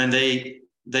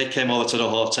they came over to the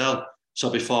hotel. So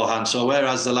beforehand, so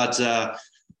whereas the lads,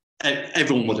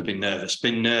 everyone would have been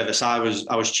nervous. I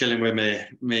was chilling with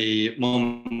me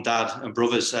mum, dad, and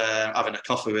brothers, having a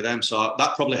coffee with them. So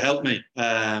that probably helped me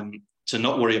to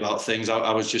not worry about things.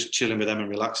 I was just chilling with them and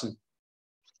relaxing.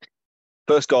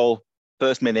 First goal,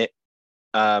 first minute.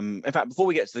 In fact, before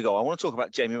we get to the goal, I want to talk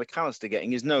about Jamie McAllister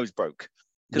getting his nose broke,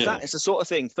 because that is the sort of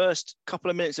thing. First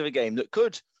couple of minutes of a game that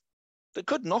could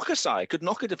knock a side, could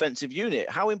knock a defensive unit.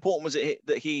 How important was it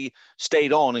that he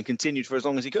stayed on and continued for as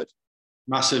long as he could?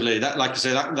 Massively. That, like I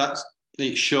say, that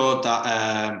it showed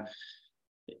that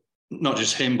not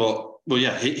just him, but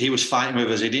he was fighting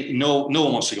with us. He didn't. No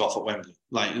one wants to go off at Wembley.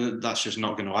 Like, that's just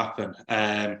not going to happen.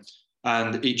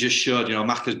 And it just showed.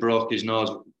 Macca's broke his nose.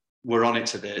 We're on it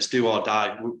today. It's do or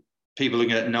die. People are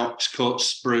going to get knocks,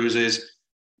 cuts, bruises.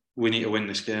 We need to win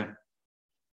this game.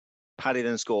 Paddy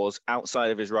then scores outside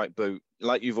of his right boot.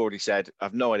 Like you've already said,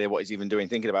 I've no idea what he's even doing,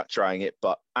 thinking about trying it,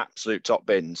 but absolute top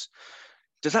bins.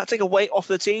 Does that take a weight off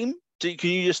the team? Can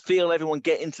you just feel everyone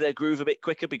get into their groove a bit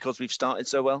quicker because we've started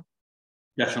so well?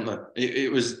 Definitely.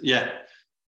 It was, yeah.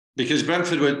 Because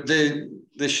Brentford they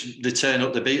turn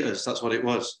up the beaters. That's what it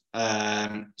was.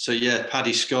 So yeah,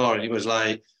 Paddy scoring. It was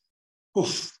like,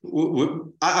 oof.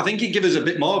 I think it gave us a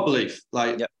bit more belief.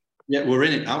 Like, yeah, we're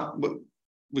in it now.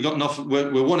 We got nothing.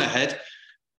 We're one ahead.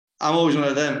 I'm always one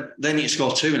of them. They need to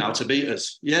score 2 now to beat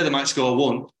us. Yeah, they might score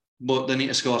 1, but they need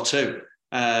to score 2.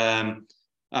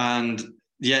 And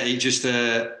yeah, it just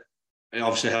it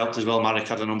obviously helped as well. Marek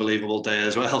had an unbelievable day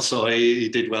as well, so he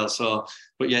did well. So,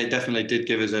 but yeah, it definitely did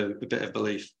give us a bit of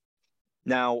belief.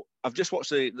 Now, I've just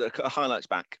watched the highlights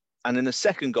back, and in the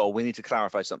second goal, we need to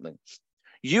clarify something.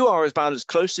 You are about as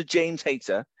close to James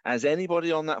Hayter as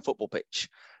anybody on that football pitch.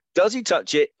 Does he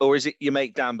touch it, or is it your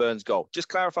mate Dan Burns' goal? Just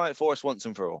clarify it for us once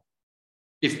and for all.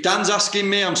 If Dan's asking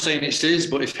me, I'm saying it's his.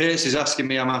 But if Hayes is asking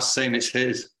me, I'm saying it's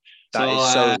his.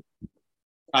 I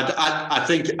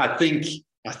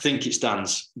think it's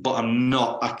Dan's, but I'm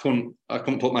not. I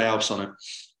couldn't put my house on it.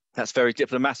 That's very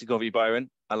diplomatic of you, Byron.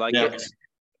 I like it.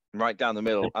 Right down the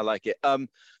middle. I like it.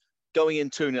 Going in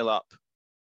 2-0 up,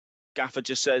 Gaffer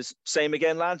just says, "Same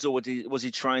again, lads," or was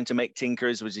he trying to make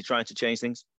tinkers? Was he trying to change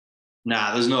things?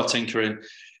 Nah, there's no tinkering.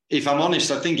 If I'm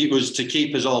honest, I think it was to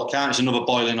keep us all calm. It's another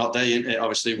boiling hot day, isn't it?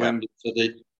 Obviously, Wembley, so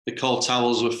the cold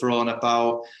towels were thrown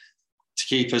about to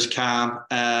keep us calm.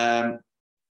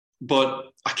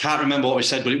 But I can't remember what we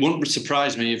said, but it wouldn't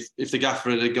surprise me if the gaffer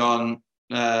had gone,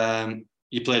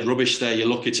 you played rubbish there, you're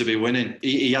lucky to be winning.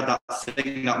 He had that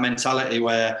thing, that mentality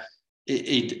where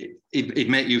he'd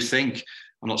make you think.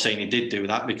 I'm not saying he did do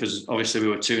that because obviously we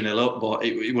were 2-0 up, but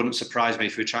it wouldn't surprise me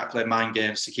if we tried to play mind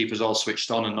games to keep us all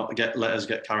switched on and not let us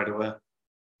get carried away.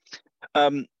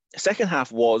 Second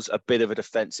half was a bit of a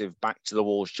defensive back to the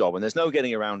walls job, and there's no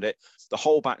getting around it. The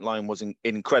whole back line was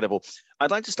incredible.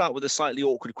 I'd like to start with a slightly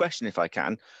awkward question, if I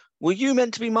can. Were you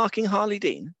meant to be marking Harley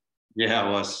Dean? Yeah, I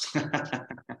was.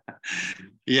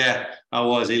 Yeah, I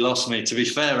was. He lost me. To be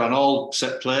fair, on all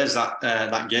set plays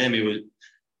that game,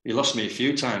 he lost me a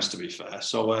few times, to be fair.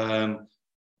 So,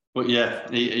 but yeah,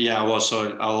 I was.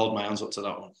 So I'll hold my hands up to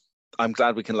that one. I'm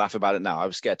glad we can laugh about it now. I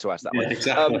was scared to ask that one.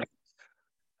 Exactly.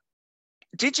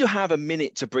 Did you have a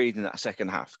minute to breathe in that second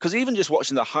half? Because even just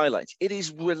watching the highlights, it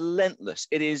is relentless.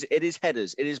 It is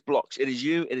headers, it is blocks, it is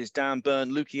you, it is Dan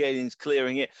Burn, Lukey Alien's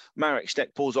clearing it. Marek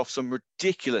Steck pulls off some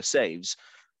ridiculous saves.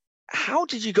 How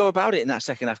did you go about it in that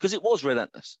second half? Because it was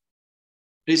relentless.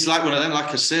 It's like one of them,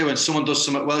 like I say, when someone does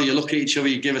something well, you look at each other,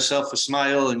 you give yourself a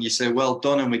smile and you say, well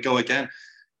done, and we go again.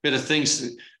 Bit of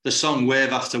things, the song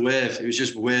Wave After Wave, it was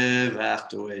just wave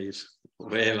after wave,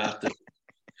 wave after wave.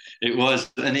 It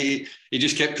was, and he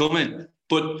just kept coming.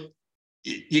 But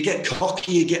you get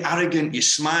cocky, you get arrogant, you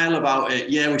smile about it.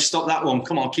 Yeah, we stopped that one.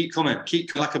 Come on, keep coming.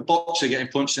 Keep like a boxer getting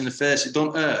punched in the face. It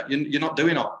don't hurt. You're not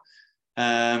doing it.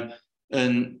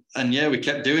 And yeah, we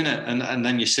kept doing it. And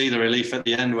then you see the relief at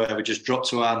the end where we just drop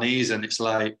to our knees and it's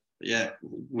like, yeah,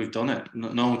 we've done it.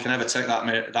 No one can ever take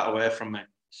that away from me.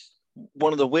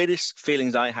 One of the weirdest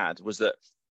feelings I had was that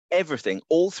everything,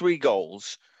 all 3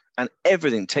 goals and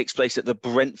everything takes place at the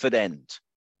Brentford end.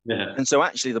 Yeah. And so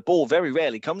actually the ball very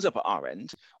rarely comes up at our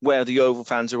end where the Yeovil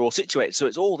fans are all situated. So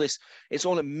it's all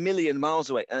a million miles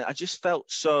away. And I just felt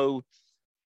so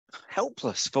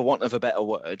helpless, for want of a better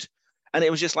word. And it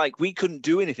was just like we couldn't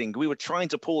do anything. We were trying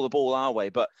to pull the ball our way.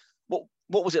 But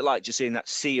what was it like just seeing that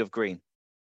sea of green?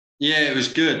 Yeah, it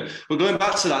was good. But going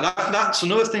back to that's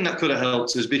another thing that could have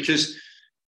helped us, because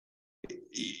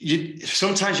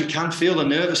sometimes you can feel the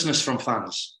nervousness from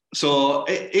fans. So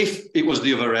if it was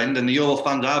the other end and the Yeovil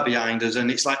fans are behind us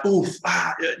and it's like, do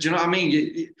you know what I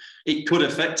mean? It could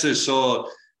affect us. So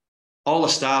all the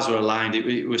stars were aligned.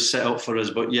 It was set up for us.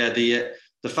 But yeah, the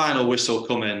final whistle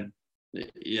coming,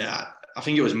 yeah, I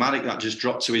think it was Maddock that just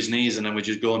dropped to his knees and then we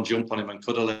just go and jump on him and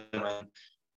cuddle him. And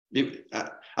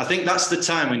I think that's the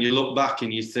time when you look back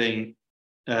and you think,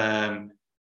 wow,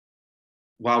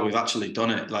 we've actually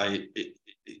done it. Like,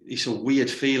 it's a weird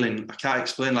feeling. I can't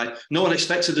explain. Like, no one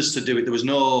expected us to do it. There was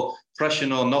no pressure,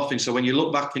 no nothing. So when you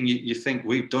look back and you think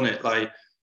we've done it, like,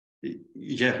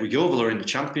 yeah, we Yeovil are in the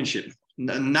Championship.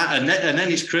 And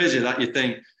then it's crazy that you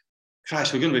think,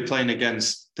 Christ, we're going to be playing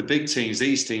against the big teams,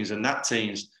 these teams and that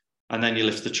teams. And then you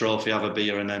lift the trophy, have a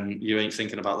beer, and then you ain't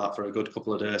thinking about that for a good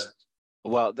couple of days.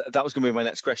 Well, that was going to be my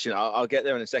next question. I'll get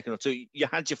there in a second or two. You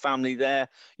had your family there.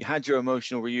 You had your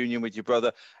emotional reunion with your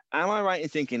brother. Am I right in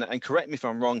thinking, and correct me if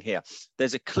I'm wrong here,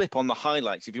 there's a clip on the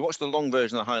highlights, if you watch the long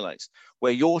version of the highlights,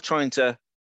 where you're trying to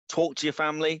talk to your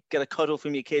family, get a cuddle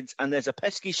from your kids, and there's a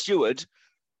pesky steward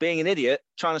being an idiot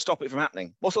trying to stop it from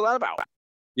happening. What's all that about?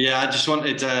 Yeah, I just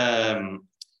wanted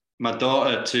my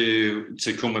daughter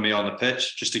to come with me on the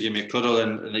pitch just to give me a cuddle,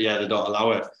 and yeah, they don't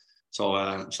allow it. So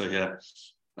yeah,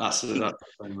 that's the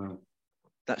thing.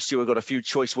 That steward got a few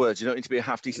choice words. You don't need to be a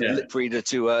half-decent lip reader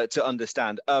to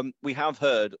understand. We have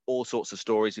heard all sorts of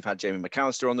stories. We've had Jamie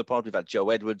McAllister on the pod. We've had Joe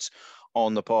Edwards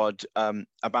on the pod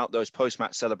about those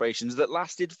post-match celebrations that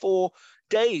lasted 4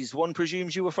 days. One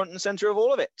presumes you were front and centre of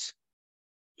all of it.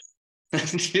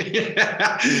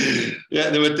 Yeah,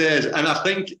 there were days. And I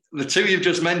think the 2 you've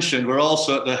just mentioned were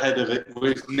also at the head of it,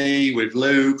 with me, with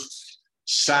Luke,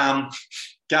 Sam,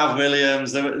 Gav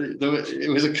Williams. It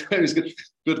was a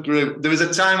good group. There was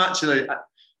a time, actually,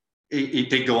 it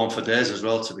did go on for days as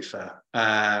well, to be fair.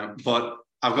 But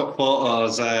I've got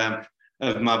photos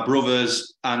of my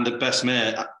brothers and the best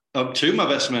mate, 2 of my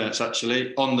best mates,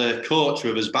 actually, on the coach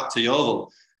with us back to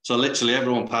Yeovil. So literally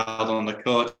everyone piled on the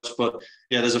coach. But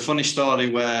yeah, there's a funny story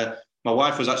where my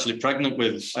wife was actually pregnant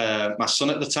with my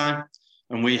son at the time.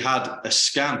 And we had a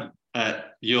scan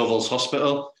at Yeovil's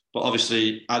hospital. But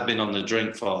obviously I'd been on the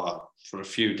drink for a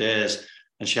few days.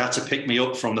 And she had to pick me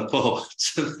up from the pub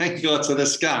to then go to the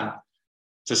scan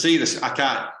to see this.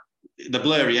 They're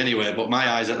blurry anyway, but my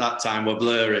eyes at that time were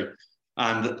blurry.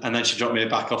 And then she dropped me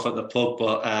back off at the pub.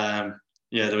 But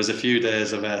yeah, there was a few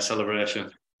days of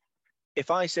celebration. If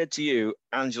I said to you,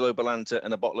 Angelo Balanta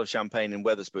and a bottle of champagne in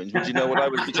Wetherspoons, would you know what I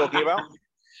would be talking about?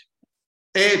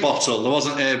 A bottle. There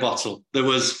wasn't a bottle. There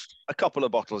was a couple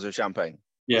of bottles of champagne.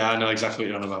 Yeah, I know exactly what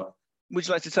you're on about. Would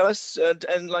you like to tell us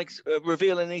and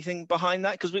reveal anything behind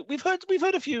that? Because we've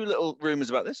heard a few little rumours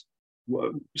about this.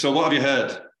 So what have you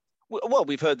heard? Well,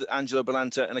 we've heard that Angelo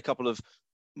Balanta and a couple of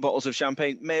bottles of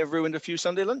champagne may have ruined a few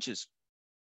Sunday lunches.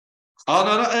 Oh,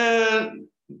 no.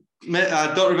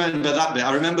 I don't remember that bit.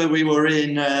 I remember we were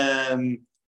in, I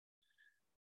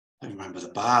remember the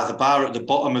bar at the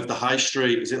bottom of the high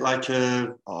street. Is it like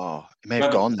a... Oh, it may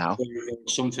have gone now.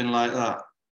 Something like that.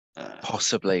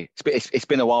 Possibly. It's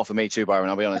been a while for me too, Byron,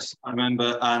 I'll be honest. I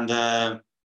remember, and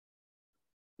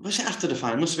was it after the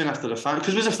final? It must have been after the final,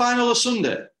 because was the final a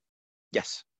Sunday?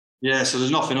 Yes. Yeah, so there's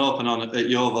nothing open on at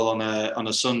Yeovil on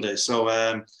a Sunday.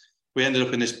 So we ended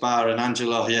up in this bar, and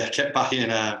Angelo, kept buying...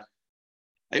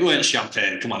 it weren't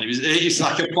champagne, come on. It's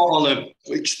like a bottle of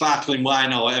sparkling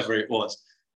wine or whatever it was.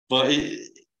 But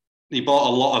he bought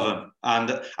a lot of them.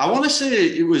 And I want to say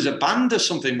it was a band or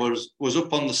something was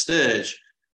up on the stage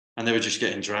and they were just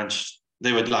getting drenched.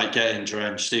 They were like getting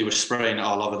drenched. He was spraying it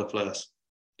all over the place.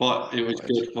 But it was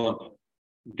good fun.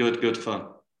 Good fun.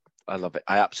 I love it.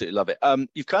 I absolutely love it.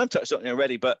 You've kind of touched on it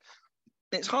already, but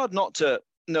it's hard not to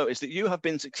notice that you have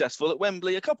been successful at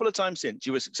Wembley a couple of times since.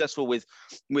 You were successful with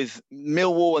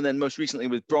Millwall and then most recently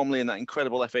with Bromley in that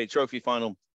incredible FA Trophy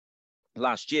final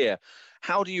last year.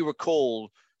 How do you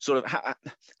recall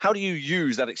how do you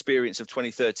use that experience of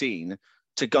 2013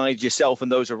 to guide yourself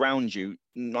and those around you?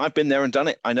 I've been there and done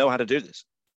it. I know how to do this.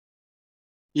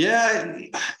 Yeah,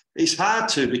 it's hard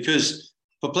to, because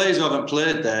for players who haven't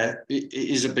played there, it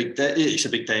is a big day. It's a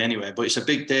big day anyway, but it's a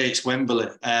big day. It's Wembley.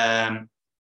 And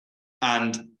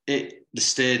the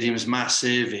stadium's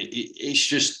massive. It's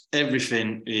just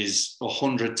everything is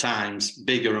 100 times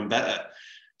bigger and better.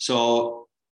 So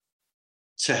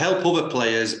to help other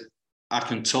players, I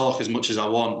can talk as much as I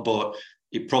want, but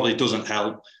it probably doesn't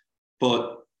help.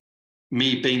 But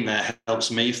me being there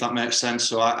helps me, if that makes sense.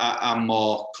 So I'm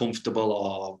more comfortable,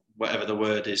 or whatever the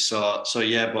word is. So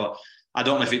yeah, but I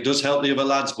don't know if it does help the other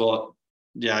lads, but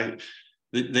yeah,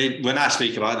 they when I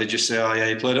speak about it, they just say, "Oh yeah,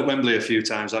 you played at Wembley a few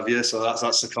times, have you?" So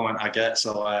that's the comment I get.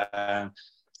 So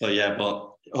yeah,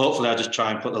 but hopefully I just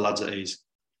try and put the lads at ease.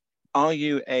 Are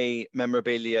you a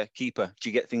memorabilia keeper? Do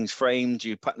you get things framed? Do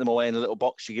you pack them away in a little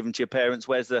box? Do you give them to your parents?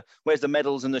 Where's the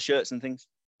medals and the shirts and things?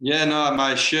 Yeah, no,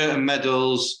 my shirt and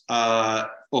medals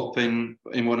are up in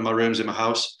one of my rooms in my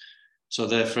house, so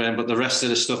they're framed. But the rest of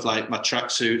the stuff, like my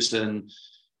tracksuits and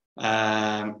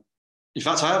in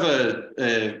fact, I have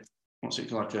a what's it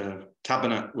called, like a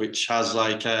cabinet which has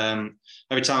like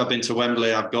every time I've been to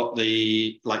Wembley, I've got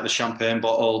the champagne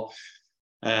bottle,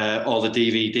 all the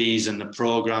DVDs and the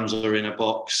programs are in a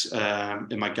box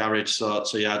in my garage. So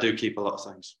yeah, I do keep a lot of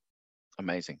things.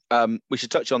 Amazing. We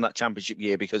should touch on that championship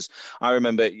year, because I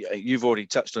remember, you've already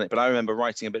touched on it, but I remember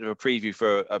writing a bit of a preview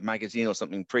for a magazine or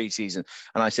something pre-season,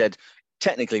 and I said,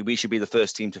 technically, we should be the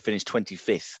first team to finish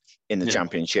 25th in the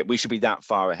championship. We should be that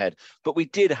far ahead. But we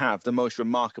did have the most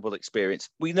remarkable experience.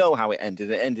 We know how it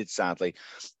ended. It ended sadly.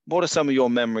 What are some of your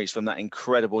memories from that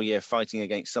incredible year, fighting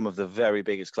against some of the very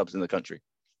biggest clubs in the country?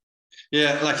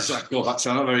 Yeah, like I said, go back to,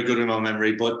 I'm not very good with my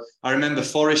memory, but I remember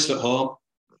Forest at home.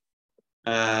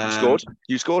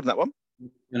 You scored in that one.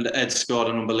 And Ed scored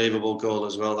an unbelievable goal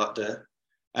as well that day.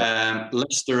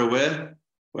 Leicester away,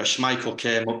 where Schmeichel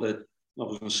came up the, I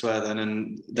was going to swear then,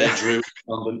 and they drew,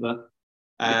 didn't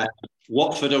they?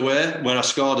 Watford away, where I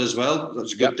scored as well. That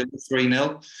was a good day,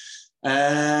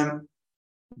 3-0.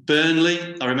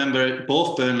 Burnley, I remember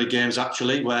both Burnley games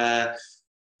actually, where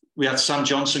we had Sam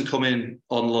Johnson come in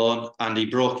on loan and he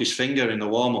broke his finger in the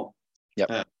warm-up.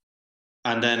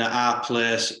 And then at our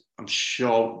place, I'm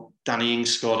sure Danny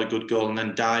Ings scored a good goal and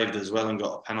then dived as well and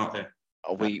got a penalty.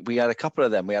 We had a couple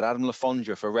of them. We had Adam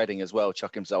Lafondra for Reading as well,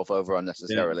 chuck himself over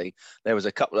unnecessarily. Yeah. There was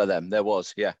a couple of them. There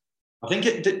was, yeah. I think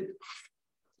it did.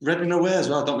 Reading away as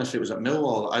well. I don't know if it was at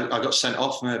Millwall. I got sent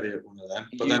off maybe at one of them,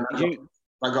 but then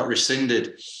I got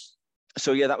rescinded.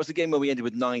 So yeah, that was the game where we ended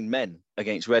with 9 men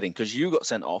against Reading, because you got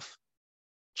sent off.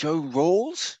 Joe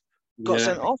Rawls got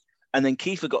sent off, and then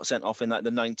Kiefer got sent off in like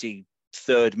the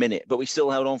 93rd minute, but we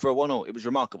still held on for a 1-0. It was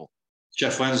remarkable.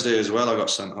 Jeff Wednesday as well, I got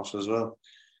sent off as well.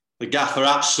 The gaffer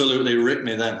absolutely ripped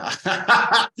me then,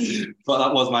 but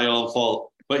that was my own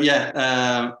fault. But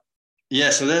yeah,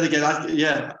 so there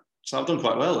again, so I've done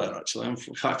quite well there actually. I'm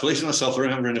quite pleased with myself for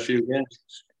remembering a few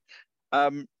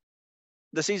games.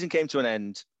 The season came to an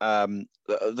end.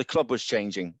 The club was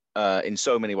changing in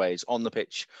so many ways, on the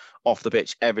pitch, off the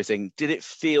pitch, everything. Did it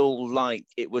feel like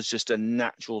it was just a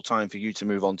natural time for you to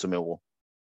move on to Millwall?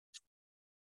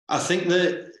 I think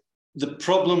that the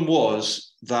problem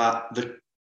was that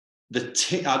the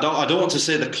team, I don't want to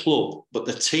say the club, but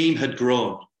the team had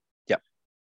grown. Yeah.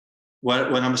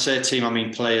 When I say team, I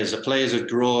mean players. The players had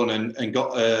grown and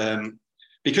got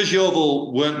because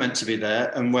Yeovil weren't meant to be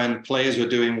there, and when players were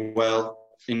doing well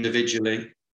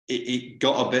individually, it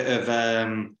got a bit of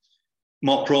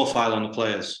more profile on the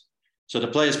players. So the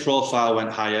players' profile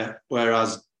went higher,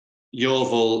 whereas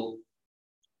Yeovil,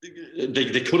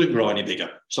 they couldn't grow any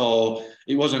bigger. So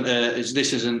it wasn't.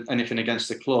 This isn't anything against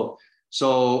the club.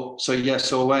 So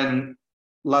when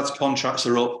lads' contracts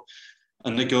are up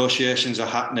and negotiations are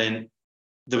happening,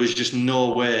 there was just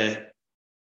no way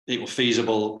it was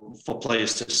feasible for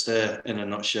players to stay, in a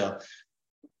nutshell.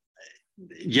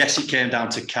 Yes, it came down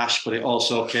to cash, but it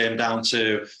also came down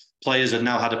to players had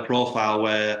now had a profile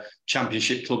where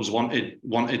championship clubs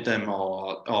wanted them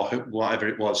or whatever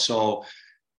it was. So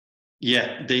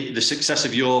yeah, the success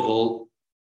of Yeovil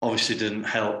obviously didn't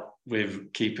help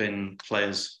with keeping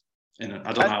players. I don't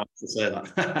know how to say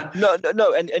that.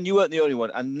 No, and you weren't the only one,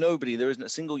 and there isn't a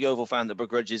single Yeovil fan that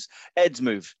begrudges Ed's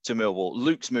move to Millwall,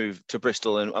 Luke's move to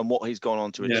Bristol, and what he's gone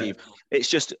on to achieve. It's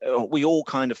just, we all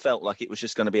kind of felt like it was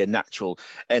just going to be a natural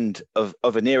end of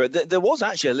an era. There was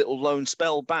actually a little loan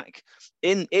spell back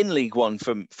in League One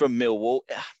from Millwall.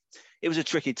 It was a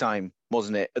tricky time,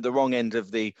 wasn't it? At the wrong end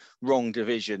of the wrong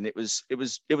division. It was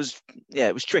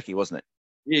tricky, wasn't it?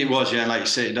 It was, yeah. Like you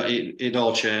said, it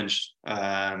all changed.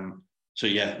 So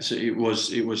it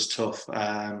was tough.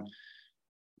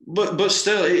 But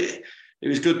still, it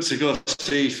was good to go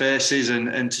see faces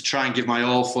and to try and give my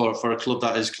all for a club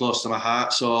that is close to my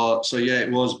heart. So yeah,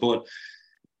 it was. But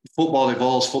football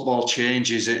evolves, football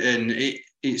changes, and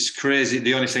it's crazy.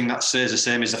 The only thing that stays the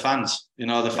same is the fans. You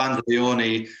know, the fans are the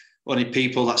only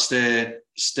people that stay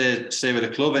with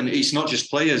the club, and it's not just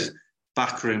players,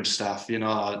 backroom staff. You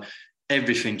know,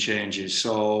 everything changes.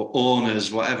 So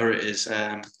owners, whatever it is.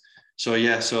 So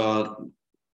yeah,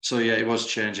 it was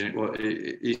changing.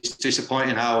 It's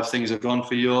disappointing how things have gone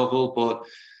for Yeovil, but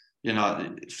you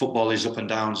know, football is up and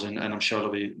downs, and I'm sure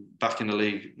they'll be back in the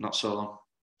league not so long.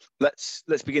 Let's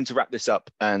begin to wrap this up,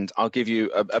 and I'll give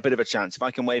you a bit of a chance. If I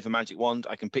can wave a magic wand,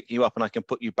 I can pick you up and I can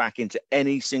put you back into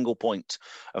any single point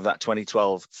of that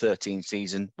 2012-13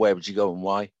 season. Where would you go and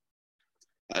why?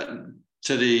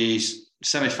 To the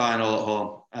semi-final at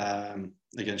home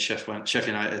against Sheffield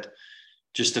United.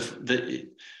 Just the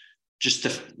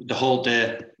whole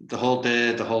day, the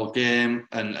whole game,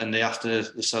 and the after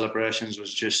the celebrations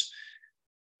was just,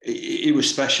 it was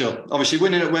special. Obviously,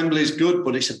 winning at Wembley is good,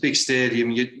 but it's a big stadium.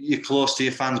 You're close to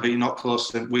your fans, but you're not close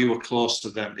to them. We were close to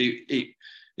them. That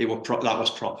was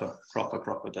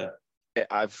proper day.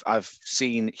 I've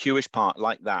seen Hewish Park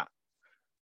like that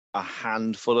a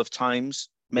handful of times,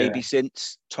 maybe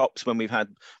since tops when we've had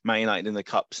Man United in the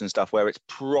cups and stuff, where it's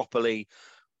properly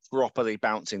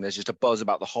bouncing. There's just a buzz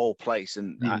about the whole place,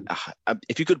 and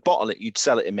if you could bottle it, you'd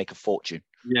sell it and make a fortune.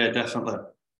 Yeah, definitely.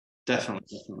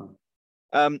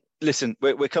 Listen,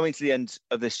 we're coming to the end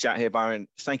of this chat here, Byron.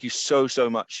 Thank you so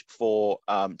much for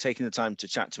taking the time to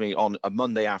chat to me on a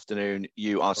Monday afternoon.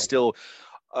 You are still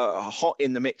hot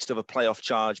in the midst of a playoff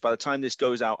charge. By the time this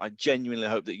goes out, I genuinely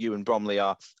hope that you and Bromley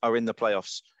are in the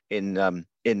playoffs in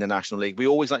the National League. We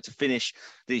always like to finish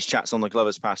these chats on the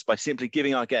GloversPast by simply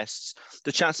giving our guests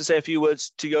the chance to say a few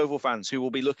words to Yeovil fans who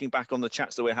will be looking back on the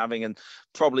chats that we're having and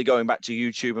probably going back to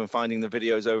YouTube and finding the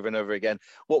videos over and over again.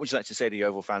 What would you like to say to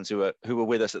Yeovil fans who were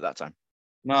with us at that time?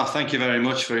 No, thank you very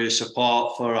much for your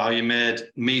support, for how you made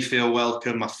me feel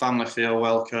welcome, my family feel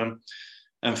welcome,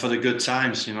 and for the good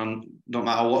times. You know, no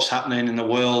matter what's happening in the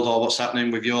world or what's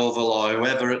happening with Yeovil or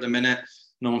whoever at the minute,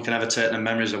 no one can ever take the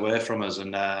memories away from us.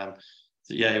 And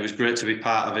yeah, it was great to be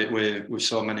part of it with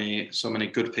so many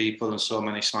good people and so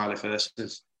many smiley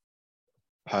faces.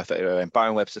 Perfect.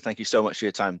 Byron Webster, thank you so much for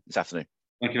your time this afternoon.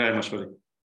 Thank you very much, buddy.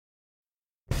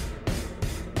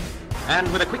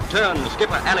 And with a quick turn,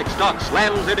 skipper Alex Dock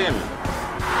slams it in.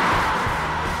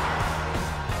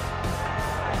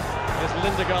 There's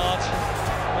Lindegaard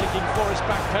making Forrest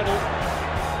backpedal.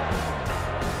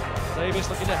 Davis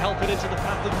looking to help it into the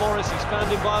path of Morris. He's found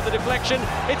him via the deflection.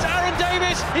 It's Aaron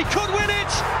Davis. He could win it.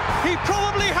 He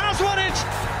probably has won it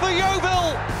for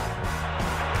Yeovil.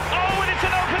 Oh, and it's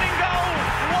an opening goal.